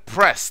when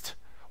pressed,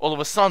 all of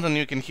a sudden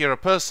you can hear a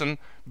person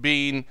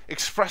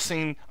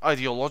expressing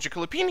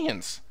ideological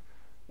opinions,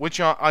 which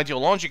are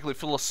ideologically,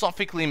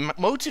 philosophically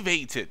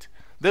motivated.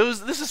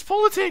 This is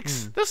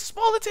politics. This is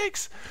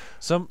politics.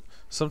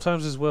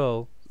 Sometimes as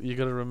well, you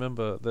got to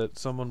remember that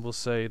someone will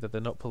say that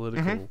they're not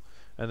political,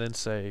 and then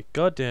say,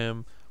 "God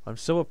damn, I'm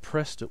so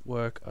oppressed at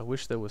work. I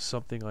wish there was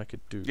something I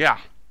could do." Yeah.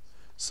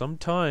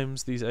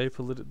 Sometimes these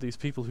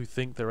people who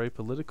think they're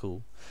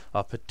apolitical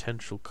are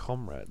potential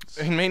comrades.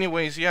 In many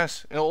ways,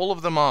 yes. All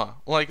of them are.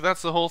 Like,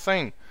 that's the whole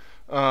thing.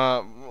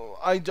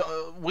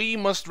 We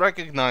must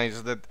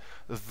recognize that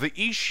the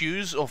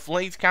issues of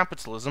late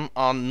capitalism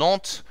are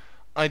not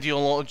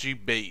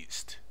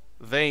ideology-based.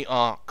 They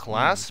are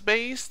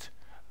class-based,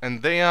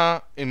 and they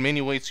are, in many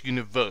ways,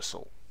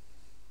 universal.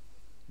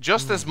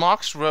 Just as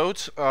Marx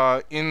wrote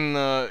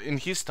in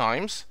his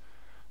times,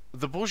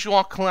 the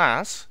bourgeois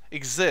class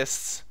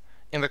exists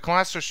in the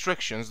class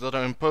restrictions that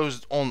are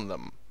imposed on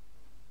them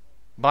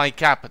by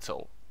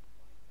capital.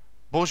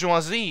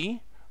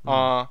 Bourgeoisie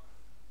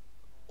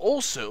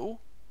also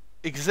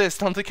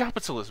exist under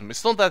capitalism.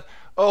 It's not that,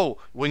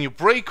 when you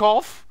break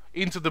off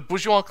into the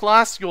bourgeois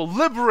class, you're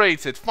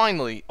liberated,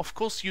 finally. Of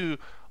course, you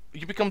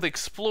become the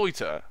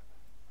exploiter,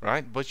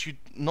 right? But you're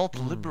not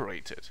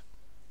liberated.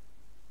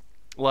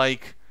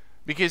 Like,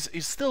 because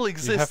it still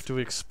exists. You have to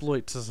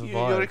exploit to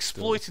survive. You're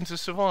exploiting to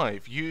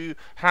survive. You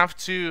have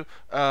to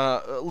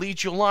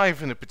lead your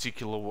life in a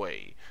particular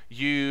way.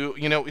 You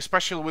know,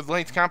 especially with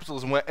late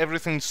capitalism, where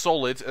everything's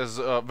solid, as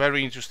a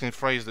very interesting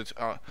phrase that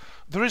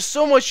there is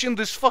so much in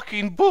this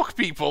fucking book,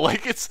 people.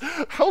 Like,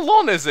 how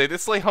long is it?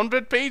 It's like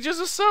 100 pages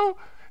or so.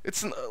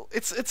 It's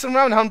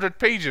around 100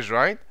 pages,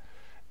 right?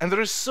 And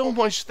there is so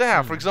much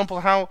there. For example,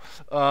 how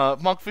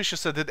Mark Fisher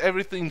said that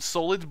everything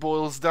solid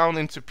boils down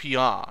into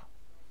PR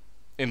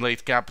in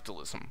late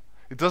capitalism.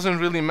 It doesn't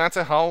really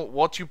matter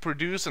what you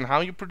produce and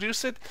how you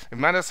produce it. It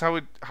matters how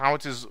it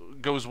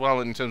goes well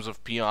in terms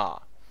of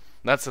PR.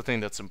 That's the thing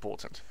that's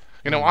important.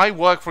 You know, I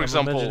work, for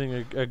example. I'm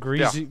imagining a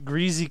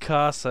greasy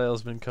car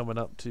salesman coming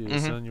up to you,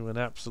 selling you an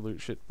absolute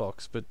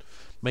shitbox, but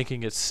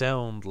making it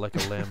sound like a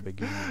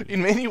Lamborghini.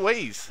 In many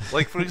ways.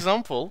 Like, for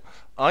example,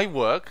 I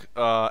work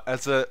I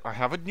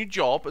have a new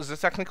job as a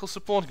technical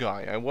support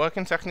guy. I work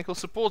in technical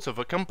support of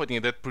a company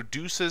that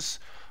produces,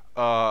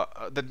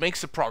 that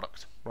makes a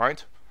product,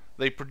 right?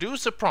 They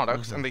produce a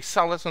product and they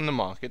sell it on the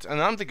market,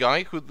 and I'm the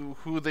guy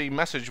who they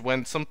message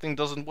when something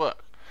doesn't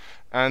work.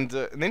 And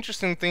an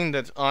interesting thing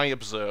that I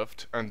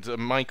observed, and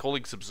my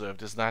colleagues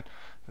observed, is that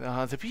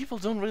the people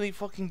don't really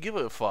fucking give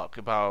a fuck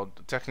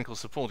about technical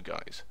support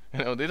guys.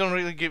 You know, they don't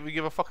really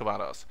give a fuck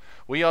about us.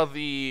 We are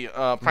the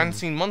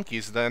prancing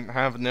monkeys that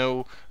have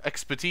no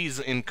expertise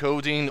in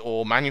coding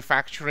or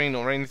manufacturing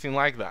or anything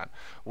like that.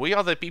 We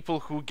are the people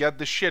who get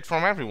the shit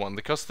from everyone,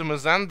 the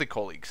customers and the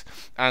colleagues.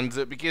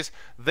 And because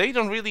they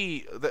don't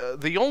really...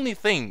 The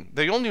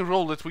only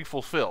role that we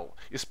fulfill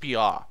is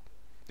PR.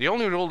 The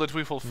only role that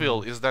we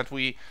fulfill is that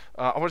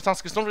our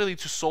task is not really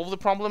to solve the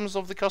problems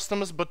of the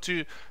customers, but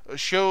to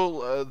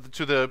show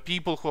to the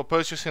people who are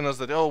purchasing us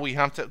that, we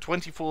have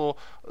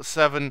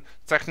 24/7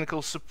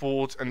 technical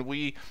support,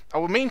 and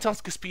our main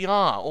task is PR,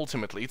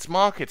 ultimately. It's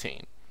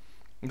marketing.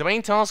 The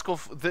main task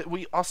of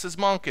us is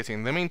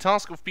marketing. The main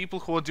task of people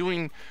who are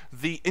doing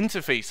the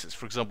interfaces,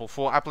 for example,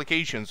 for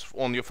applications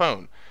on your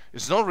phone,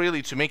 is not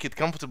really to make it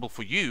comfortable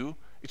for you,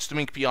 it's to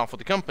make PR for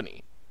the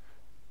company.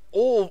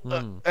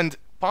 And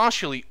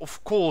partially,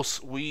 of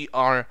course, we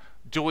are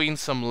doing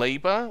some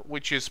labor,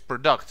 which is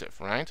productive,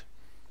 right?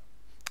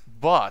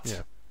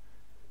 But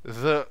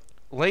the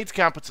late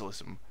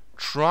capitalism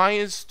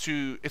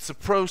it's a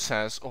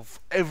process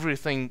of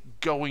everything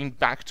going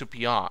back to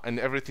PR and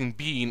everything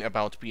being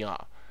about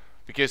PR.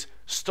 Because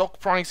stock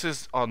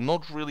prices are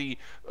not really,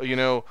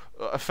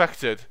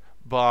 affected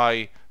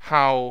by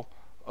how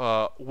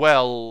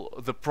well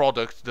the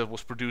product that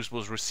was produced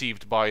was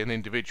received by an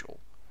individual.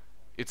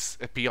 It's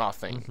a PR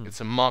thing. It's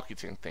a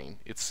marketing thing.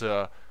 It's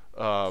workers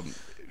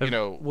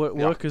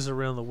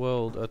around the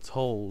world are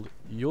told,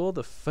 you're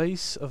the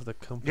face of the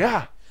company.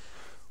 Yeah,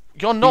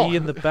 you're not. Be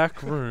in the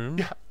back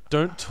room.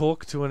 Don't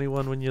talk to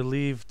anyone when you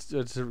leave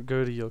to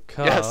go to your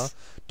car. Yes.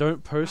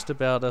 Don't post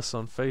about us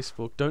on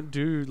Facebook. Don't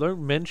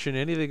mention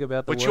anything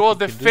about the. But you're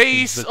the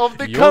face of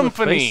the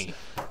company.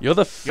 You're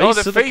the face. You're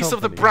the face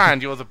of the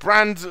brand. You're the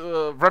brand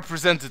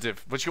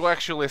representative, but you're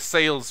actually a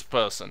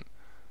salesperson.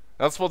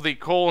 That's what they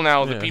call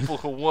now the people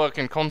who work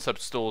in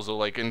concept stores or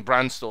like in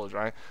brand stores,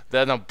 right?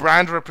 They're now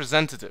brand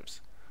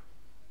representatives,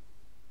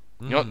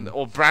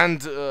 or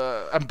brand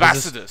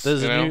ambassadors.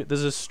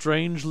 There's a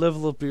strange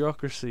level of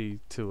bureaucracy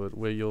to it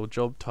where your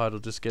job title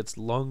just gets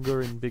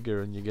longer and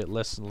bigger, and you get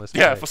less and less.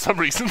 Yeah, for some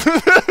reason.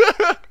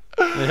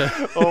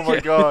 Oh my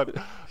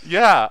god.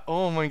 Yeah.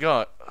 Oh my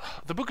god.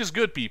 The book is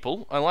good,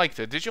 people. I liked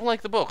it. Did you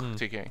like the book,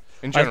 TK?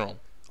 In general.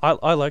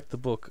 I liked the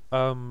book.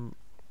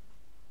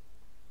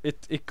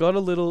 It got a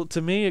little,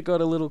 to me, it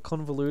got a little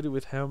convoluted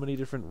with how many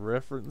different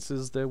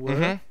references there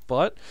were,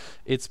 but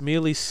it's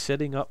merely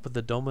setting up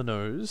the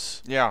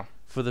dominoes Yeah.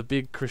 for the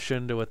big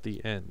crescendo at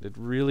the end. It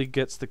really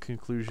gets the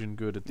conclusion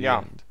good at the Yeah.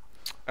 end.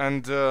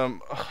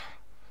 And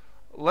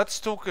let's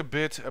talk a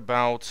bit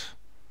about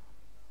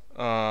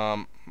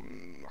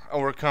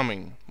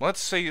overcoming.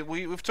 Let's say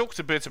we've talked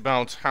a bit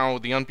about how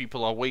the young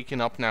people are waking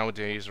up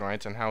nowadays,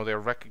 right? And how they're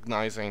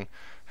recognizing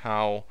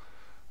how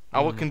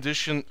our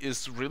condition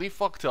is really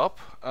fucked up,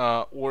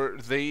 or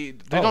they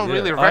don't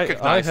really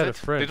recognize had it. a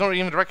friend. They don't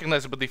even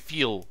recognize it, but they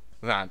feel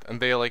that, and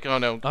they're like, oh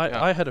no.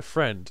 I had a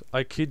friend,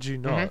 I kid you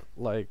not,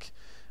 like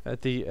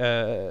at the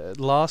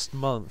last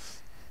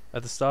month,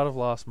 at the start of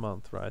last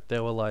month, right? They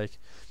were like,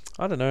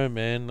 I don't know,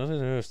 man. I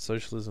don't know if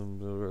socialism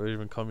or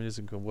even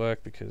communism can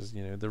work because,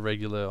 you know, the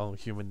regular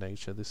human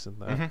nature, this and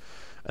that.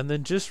 And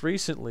then just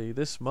recently,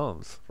 this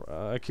month,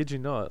 I kid you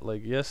not,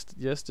 like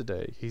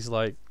yesterday, he's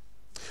like,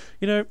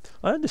 you know,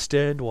 I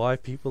understand why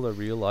people are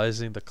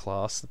realizing the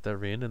class that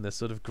they're in and they're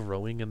sort of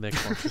growing in their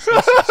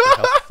consciousness as to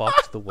how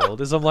fucked the world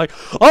is. I'm like,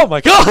 oh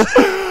my god!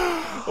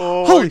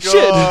 Oh Holy my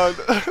god.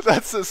 shit!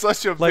 That's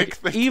such a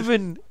Like, big thing.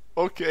 even...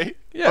 Okay.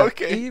 Yeah,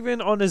 Okay.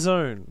 even on his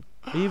own,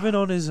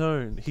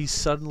 he's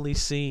suddenly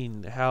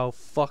seen how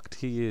fucked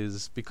he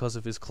is because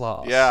of his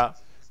class. Yeah.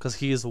 Because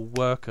he is a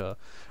worker,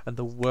 and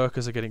the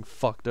workers are getting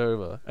fucked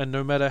over. And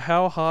no matter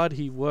how hard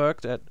he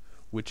worked at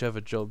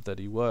whichever job that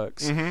he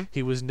works,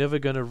 he was never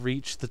going to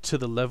reach to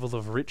the level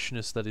of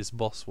richness that his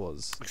boss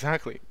was.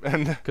 Exactly.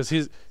 And Because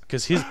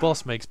his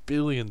boss makes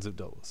billions of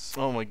dollars.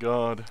 oh my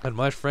god. And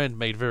my friend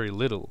made very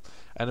little.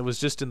 And it was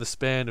just in the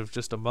span of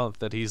just a month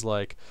that he's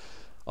like,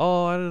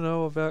 oh, I don't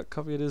know about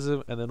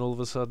communism, and then all of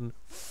a sudden,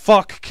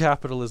 fuck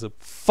capitalism,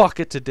 fuck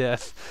it to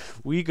death.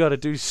 We gotta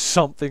do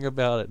something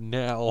about it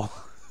now.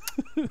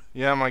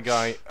 Yeah, my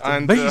guy. It's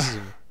And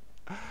amazing.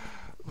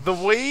 the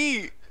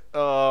way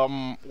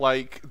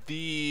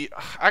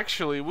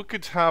actually we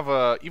could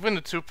have even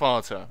a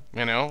two-parter,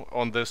 you know,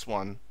 on this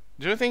one.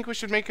 Do you think we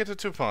should make it a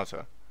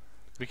two-parter?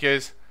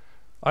 Because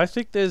I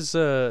think this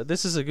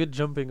is a good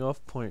jumping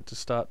off point to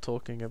start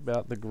talking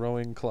about the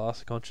growing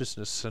class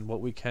consciousness and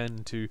what we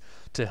can to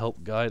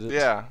help guide it.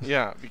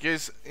 yeah,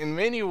 because in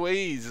many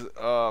ways,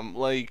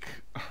 like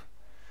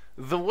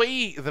the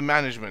way the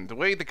management, the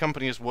way the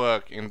companies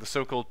work in the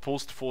so-called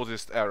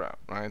post-Fordist era,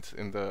 right,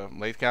 in the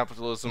late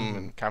capitalism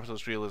and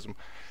capitalist realism,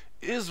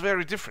 is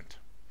very different,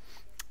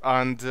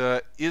 and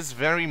is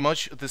very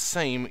much the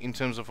same in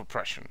terms of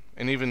oppression,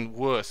 and even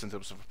worse in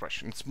terms of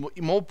oppression. It's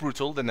more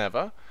brutal than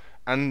ever,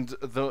 and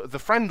the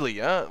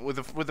friendlier with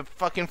a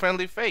fucking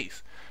friendly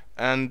face.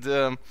 And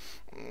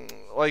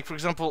like, for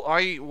example,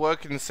 I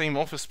work in the same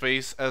office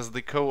space as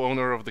the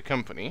co-owner of the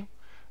company,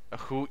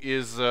 who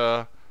is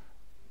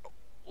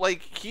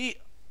like he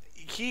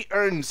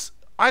earns,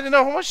 I don't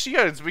know how much he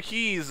earns, but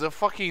he is a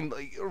fucking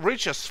like,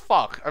 rich as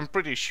fuck, I'm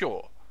pretty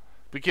sure.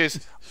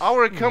 Because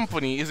our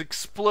company is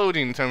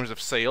exploding in terms of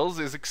sales,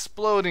 is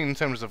exploding in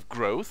terms of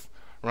growth,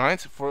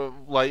 right? For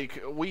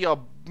like, we are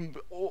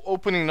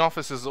opening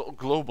offices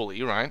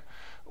globally, right?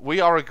 We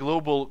are a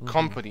global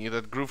company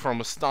that grew from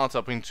a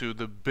startup into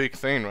the big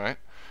thing, right?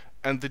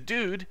 And the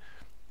dude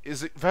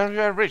is very,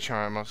 very rich,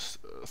 I must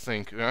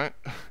think, right?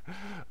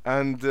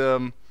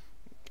 And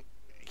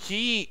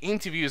he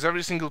interviews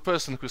every single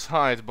person who's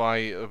hired by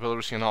a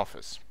Belarusian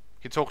office.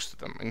 He talks to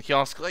them and he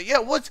asks, like, yeah,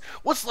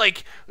 what's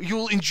like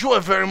you'll enjoy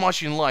very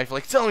much in life?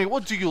 Like, tell me,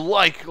 what do you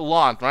like a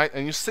lot, right?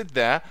 And you sit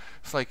there,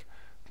 it's like,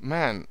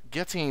 man,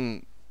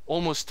 getting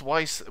almost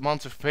twice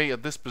amount of pay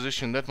at this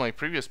position than my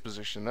previous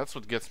position, that's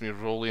what gets me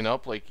rolling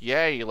up, like,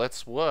 yay,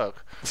 let's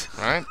work,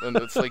 right? And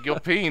it's like, you're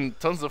paying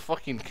tons of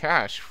fucking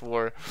cash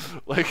for,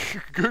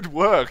 like, good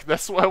work,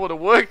 that's why I want to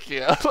work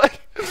here,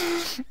 like,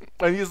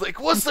 and he's like,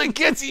 what's that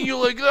getting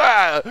you, like,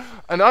 ah?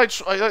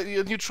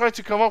 And you try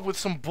to come up with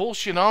some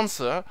bullshit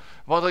answer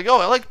about, like,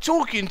 oh, I like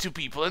talking to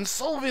people and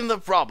solving the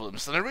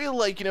problems, and I really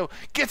like, you know,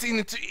 getting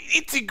into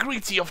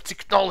integrity of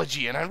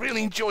technology, and I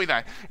really enjoy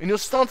that, and you'll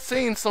start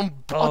saying some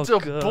utter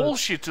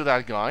bullshit to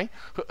that guy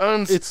who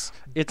earns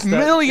it's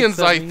millions,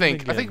 that I meme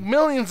think again.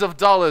 millions of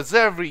dollars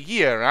every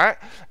year, right?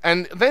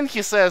 And then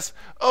he says,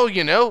 oh,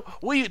 you know,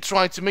 we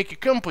try to make a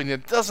company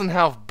that doesn't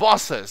have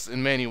bosses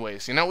in many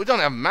ways, you know, we don't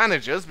have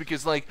managers,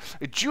 because like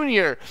a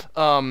junior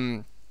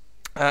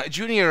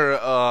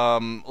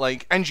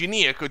like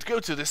engineer could go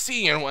to the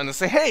senior one and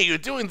say, hey, you're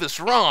doing this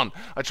wrong.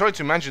 I tried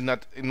to imagine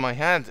that in my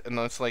head, and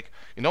it's like,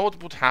 you know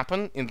what would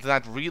happen if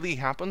that really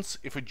happens,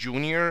 if a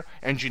junior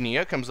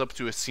engineer comes up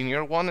to a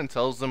senior one and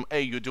tells them,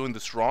 hey, you're doing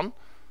this wrong?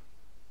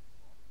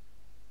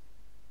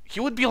 He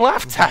would be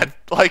laughed at.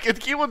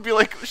 Like, he would be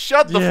like,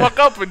 shut the fuck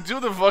up and do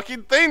the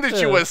fucking thing that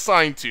you were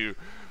assigned to.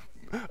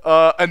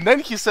 And then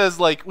he says,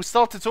 like, we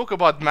start to talk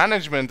about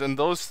management and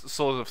those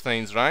sort of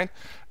things, right?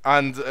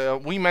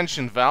 And we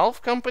mentioned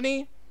Valve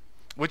company,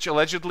 which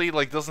allegedly,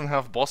 like, doesn't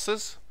have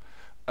bosses.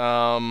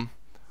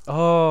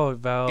 Oh,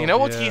 Val. You know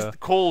what he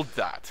called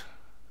that?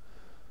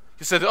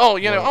 He said, "Oh,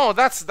 you know, oh,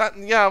 that's that.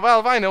 Yeah,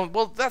 well, I know.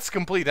 Well, that's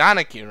complete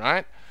anarchy,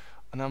 right?"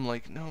 And I'm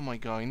like, "No, my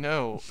guy,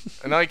 no."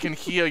 And I can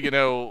hear, you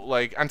know,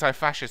 like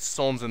anti-fascist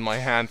songs in my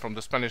hand from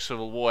the Spanish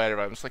Civil War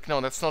era. I was like,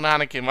 "No, that's not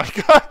anarchy, my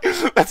guy.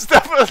 That's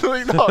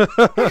definitely not."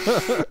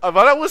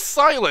 But I was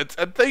silent,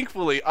 and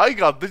thankfully, I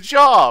got the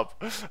job.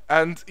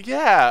 And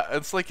yeah,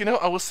 it's like, you know,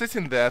 I was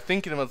sitting there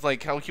thinking about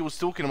like how he was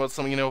talking about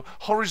some, you know,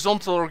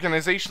 horizontal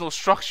organizational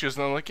structures,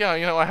 and I'm like, yeah,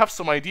 you know, I have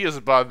some ideas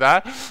about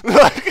that.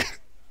 Like.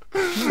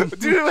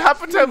 Do you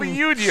happen to have a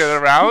union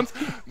around?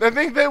 I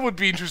think they would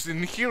be interested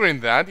in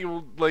hearing that. You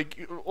will,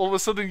 like, all of a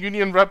sudden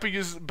union rapping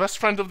is best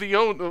friend of the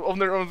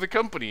owner of the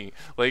company.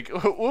 Like,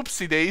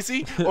 whoopsie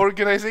daisy,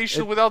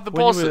 organization without the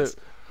bosses.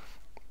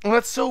 Well,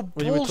 that's so bullshit.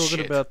 When you were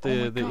talking about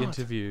the God.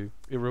 interview,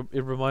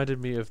 it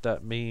reminded me of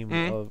that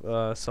meme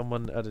of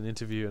someone at an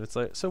interview, and it's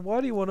like, so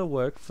why do you want to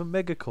work for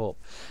Megacorp?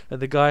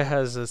 And the guy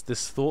has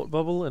this thought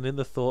bubble, and in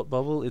the thought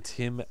bubble, it's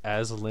him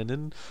as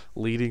Lenin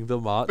leading the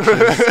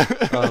marches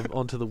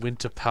onto the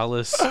Winter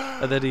Palace,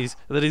 and then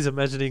he's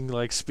imagining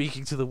like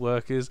speaking to the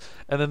workers,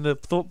 and then the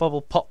thought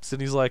bubble pops,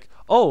 and he's like,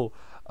 oh,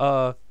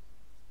 I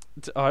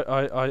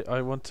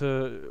want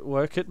to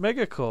work at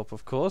Megacorp,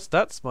 of course.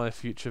 That's my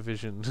future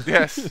vision.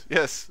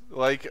 Yes.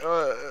 Like,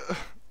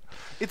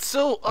 it's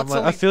so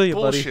utterly like, I feel you,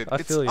 bullshit.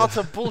 buddy. I feel it's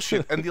utter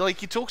bullshit. And like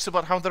he talks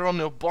about how there are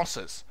no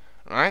bosses,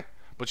 right?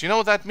 But you know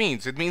what that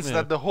means? It means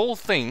that the whole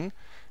thing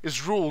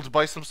is ruled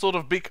by some sort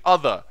of big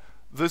other.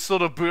 This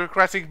sort of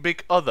bureaucratic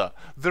big other.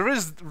 There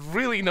is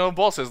really no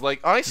bosses.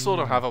 Like, I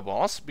sort of have a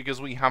boss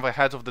because we have a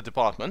head of the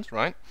department,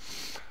 right?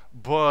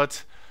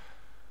 But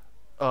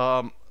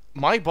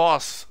my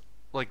boss,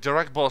 like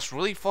direct boss,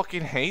 really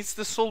fucking hates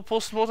this whole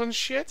postmodern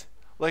shit.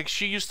 Like,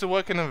 she used to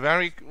work in a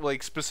very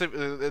like specific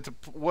at a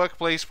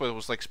workplace where it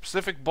was like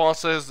specific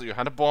bosses. You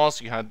had a boss,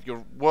 you had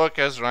your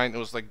workers, right? It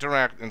was like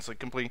direct and it's like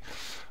complete.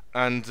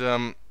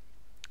 And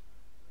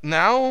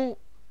now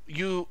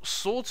you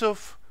sort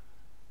of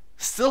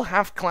still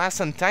have class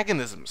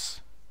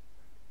antagonisms,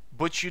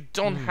 but you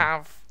don't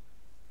have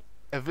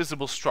a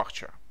visible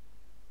structure.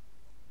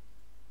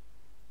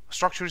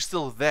 Structure is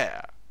still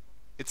there.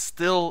 It's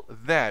still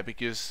there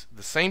because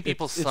the same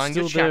people sign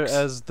your checks. It's still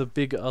there as the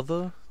big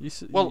other?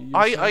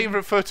 I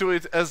refer to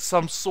it as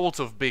some sort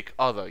of big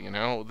other, you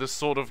know? This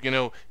sort of, you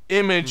know,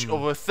 image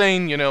of a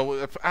thing, you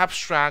know,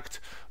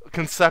 abstract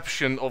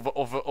conception of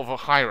a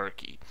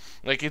hierarchy.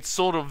 Like, it's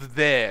sort of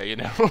there, you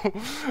know?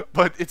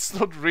 But it's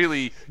not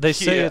really They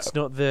say it's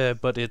not there,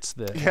 but it's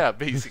there. Yeah,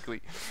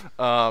 basically.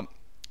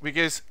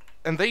 Because...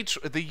 And they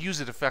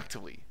use it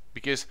effectively.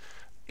 Because...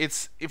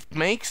 it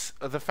makes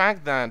the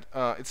fact that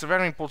it's a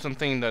very important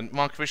thing that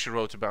Mark Fisher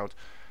wrote about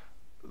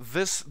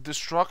this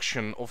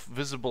destruction of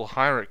visible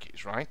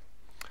hierarchies, right?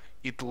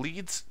 It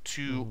leads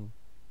to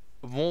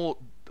more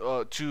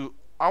to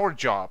our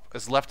job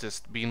as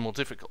leftists being more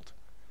difficult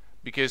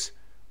because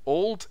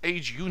old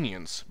age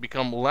unions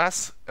become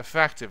less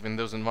effective in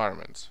those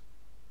environments.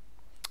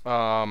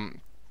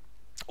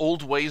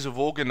 Old ways of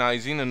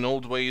organizing and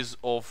old ways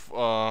of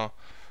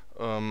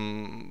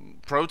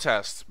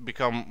protests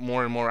become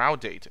more and more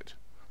outdated.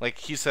 Like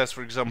he says,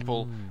 for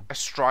example, a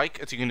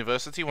strike at a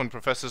university when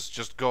professors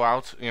just go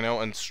out, you know,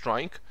 and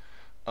strike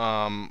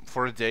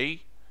for a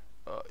day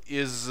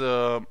is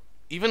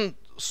even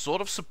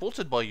sort of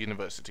supported by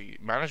university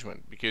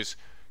management because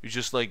you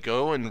just like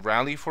go and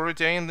rally for a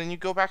day and then you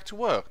go back to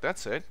work.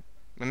 That's it.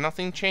 And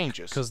nothing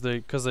changes. Because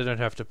they don't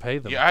have to pay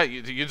them. Yeah,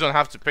 you don't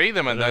have to pay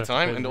them at that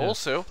time, and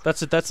also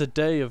that's a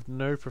day of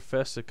no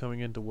professor coming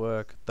into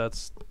work.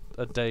 That's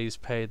a day's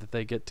pay that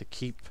they get to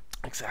keep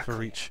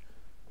for each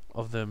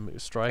of them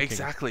striking.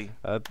 Exactly,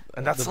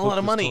 and that's a lot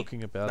of money.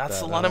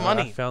 That's a lot of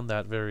money. I found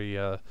that very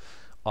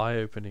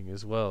eye-opening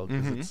as well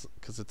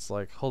because it's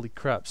like, holy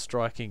crap,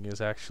 striking is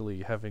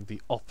actually having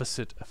the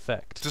opposite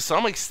effect. To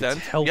some extent,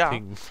 it's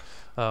helping.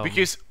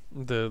 Because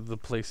the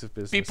place of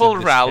business. People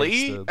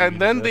rally and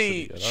then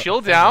they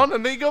chill down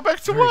and they go back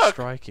to work.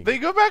 Striking. They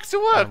go back to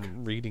work.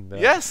 I'm reading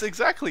that. Yes,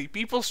 exactly.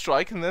 People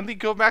strike and then they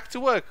go back to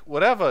work.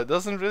 Whatever. It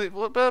doesn't really.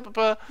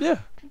 Yeah.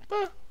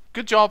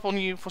 Good job on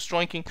you for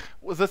striking.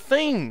 Well, the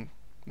thing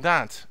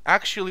that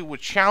actually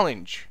would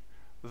challenge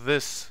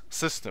this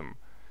system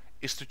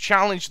is to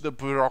challenge the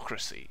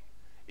bureaucracy.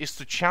 Is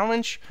to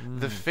challenge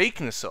the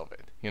fakeness of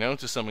it. You know,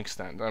 to some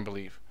extent, I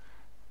believe.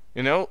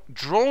 You know,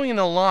 drawing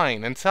a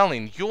line and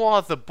telling you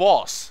are the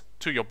boss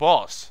to your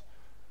boss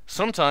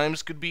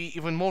sometimes could be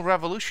even more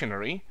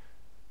revolutionary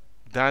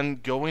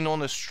than going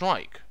on a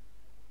strike.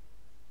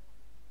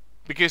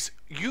 Because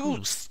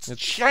you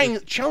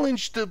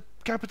challenge the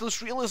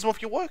capitalist realism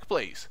of your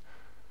workplace.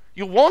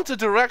 You want to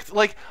direct,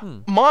 like,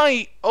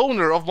 my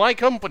owner of my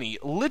company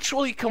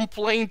literally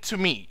complained to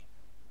me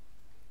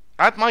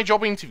at my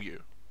job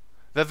interview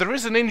that there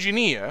is an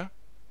engineer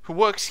who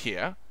works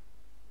here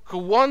who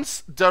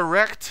wants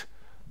direct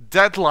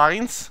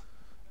deadlines,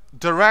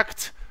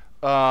 direct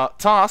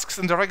tasks,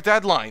 and direct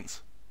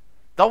deadlines.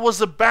 That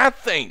was a bad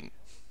thing.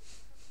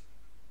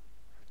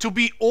 to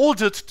be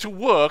ordered to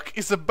work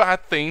is a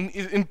bad thing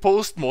in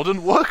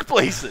postmodern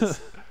workplaces.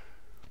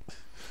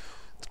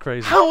 It's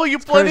crazy. How are you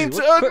planning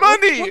to earn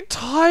money? What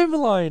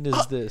timeline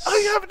is this? I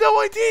have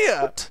no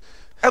idea.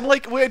 And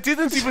like, we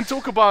didn't even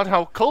talk about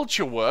how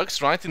culture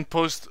works, right? In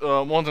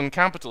post-modern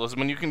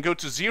capitalism, and you can go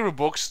to Zero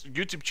Book's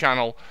YouTube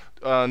channel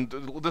and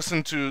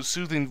listen to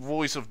soothing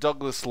voice of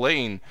Douglas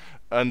Lane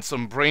and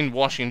some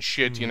brainwashing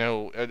shit, you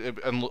know,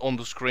 and on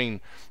the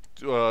screen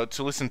to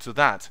listen to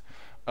that.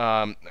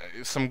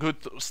 Some good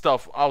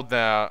stuff out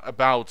there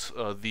about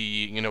the,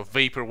 you know,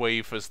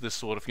 vaporwave as this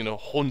sort of, you know,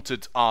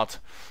 haunted art,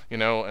 you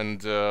know,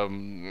 and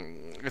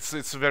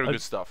it's very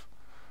good stuff.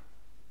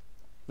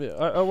 Yeah,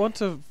 I want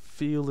to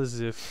feel as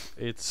if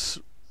it's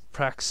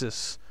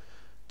praxis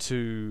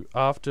to,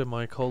 after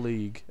my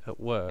colleague at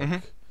work,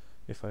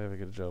 if I ever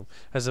get a job,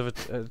 has ever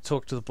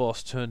talked to the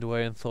boss, turned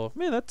away and thought,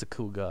 man, that's a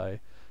cool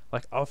guy.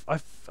 Like,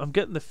 I'm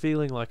getting the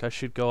feeling like I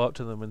should go up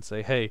to them and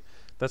say, hey,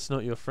 that's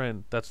not your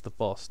friend, that's the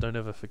boss. Don't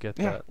ever forget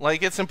that.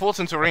 Like, it's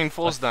important to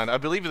reinforce that. I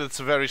believe that it's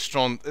a very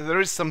strong, there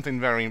is something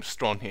very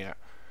strong here.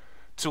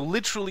 To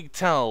literally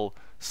tell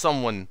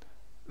someone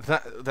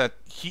that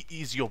he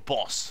is your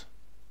boss,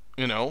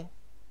 you know?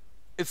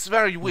 It's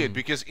very weird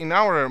because in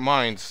our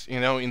minds, you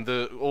know, in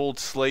the old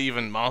slave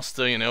and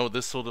master, you know,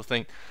 this sort of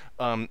thing,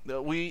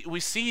 we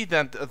see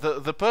that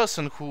the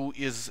person who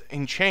is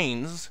in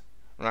chains,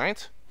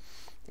 right?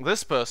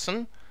 This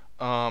person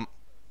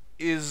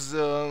is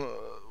the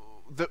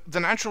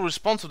natural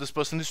response of this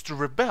person is to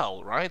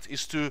rebel, right?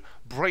 Is to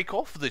break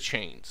off the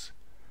chains.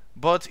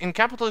 But in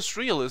capitalist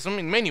realism,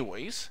 in many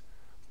ways,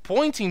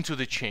 pointing to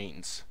the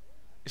chains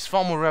is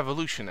far more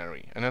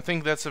revolutionary, and I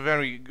think that's a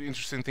very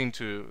interesting thing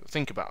to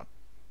think about.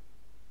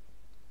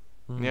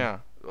 Yeah.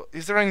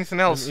 Is there anything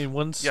else? In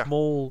one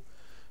small,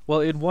 well,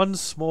 in one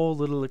small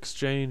little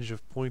exchange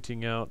of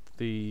pointing out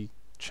the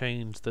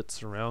chains that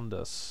surround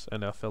us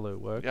and our fellow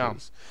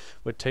workers,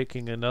 we're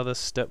taking another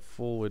step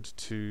forward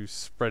to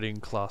spreading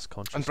class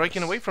consciousness And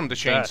breaking away from the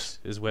chains.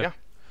 That is where,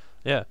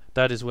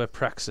 that is where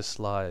praxis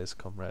lies,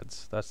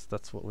 comrades.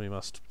 That's what we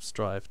must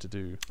strive to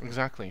do.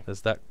 Exactly.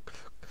 There's that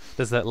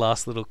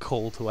last little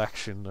call to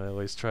action I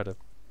always try to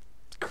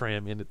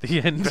cram in at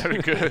the end. Very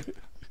good.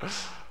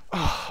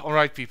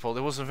 Alright, people,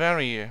 it was a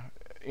very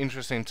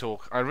interesting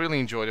talk. I really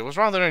enjoyed it. It was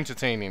rather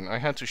entertaining. I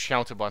had to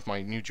shout about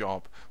my new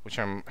job, which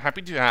I'm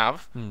happy to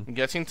have. I'm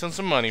getting tons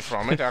of money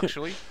from it,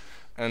 actually.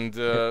 And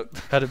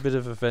had a bit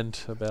of a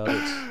vent about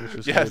it, which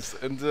was yes,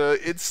 good. and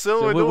it's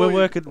so we're annoying.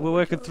 we're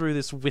working through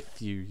this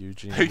with you,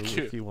 Eugene. Thank we're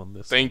you. with you on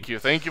this. Thank you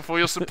for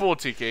your support,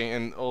 TK,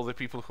 and all the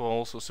people who are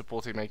also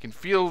supporting me. I can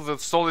feel the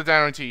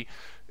solidarity,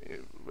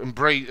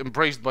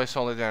 embraced by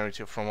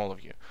solidarity from all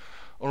of you.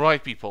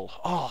 Alright, people.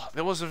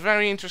 There was a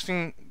very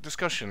interesting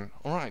discussion.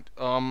 Alright,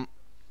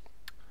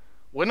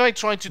 when I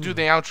tried to do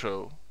the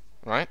outro,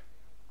 right,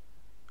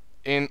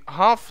 in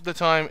half the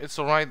time it's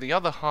alright, the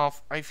other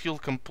half I feel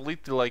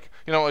completely like,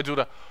 you know, I do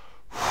the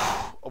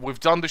we've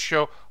done the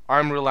show,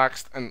 I'm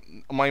relaxed,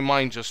 and my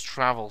mind just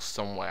travels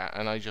somewhere,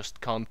 and I just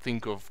can't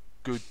think of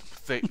good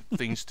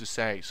things to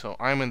say. So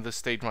I'm in this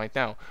state right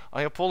now.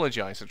 I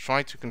apologize. I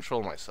try to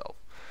control myself.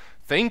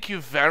 Thank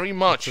you very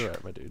much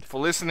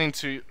for listening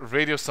to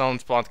Radio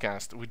Silence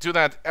Podcast. We do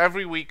that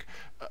every week.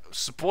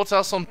 Support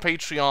us on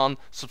Patreon,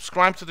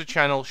 subscribe to the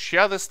channel,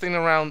 share this thing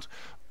around,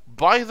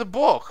 buy the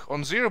book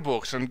on Zero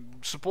Books, and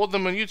support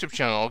them on YouTube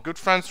channel. Good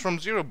friends from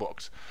Zero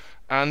Books.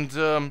 And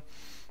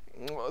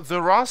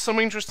there are some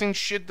interesting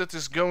shit that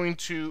is going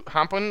to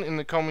happen in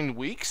the coming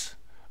weeks.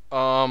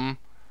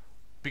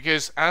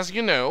 Because, as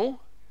you know,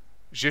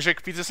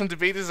 Zizek Peterson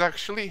debate is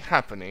actually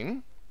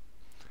happening.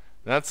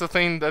 That's a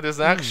thing that is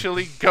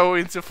actually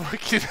going to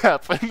fucking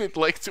happen in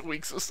like 2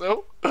 weeks or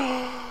so.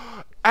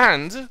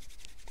 And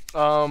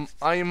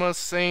I must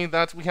say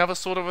that we have a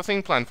sort of a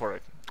thing planned for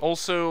it.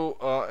 Also,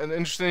 an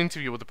interesting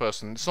interview with the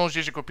person. It's not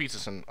Zizek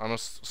Peterson, I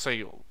must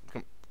say.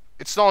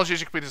 It's not a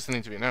Zizek Peterson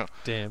interview, no.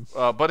 Damn.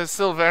 But it's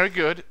still very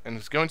good, and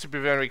it's going to be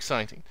very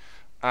exciting.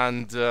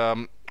 And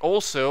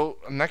also,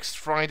 next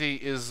Friday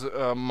is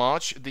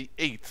March the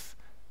 8th,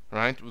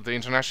 right? The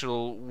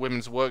International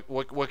Women's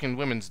Working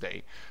Women's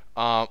Day.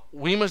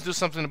 We must do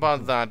something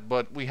about that,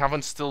 but we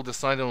haven't still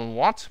decided on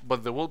what.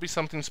 But there will be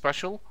something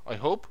special, I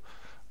hope.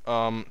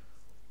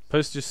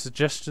 Post your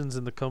suggestions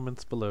in the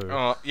comments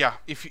below. Yeah,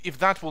 if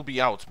that will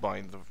be out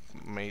by the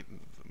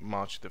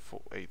March the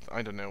 8th.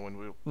 I don't know when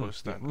we'll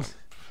post that.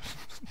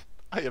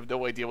 I have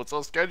no idea what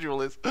our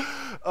schedule is.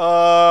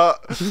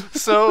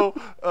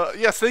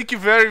 Yes, thank you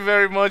very,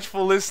 very much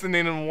for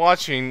listening and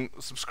watching.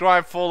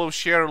 Subscribe, follow,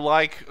 share,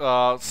 like,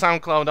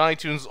 SoundCloud,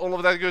 iTunes, all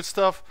of that good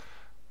stuff.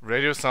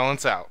 Radio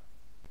Silence out.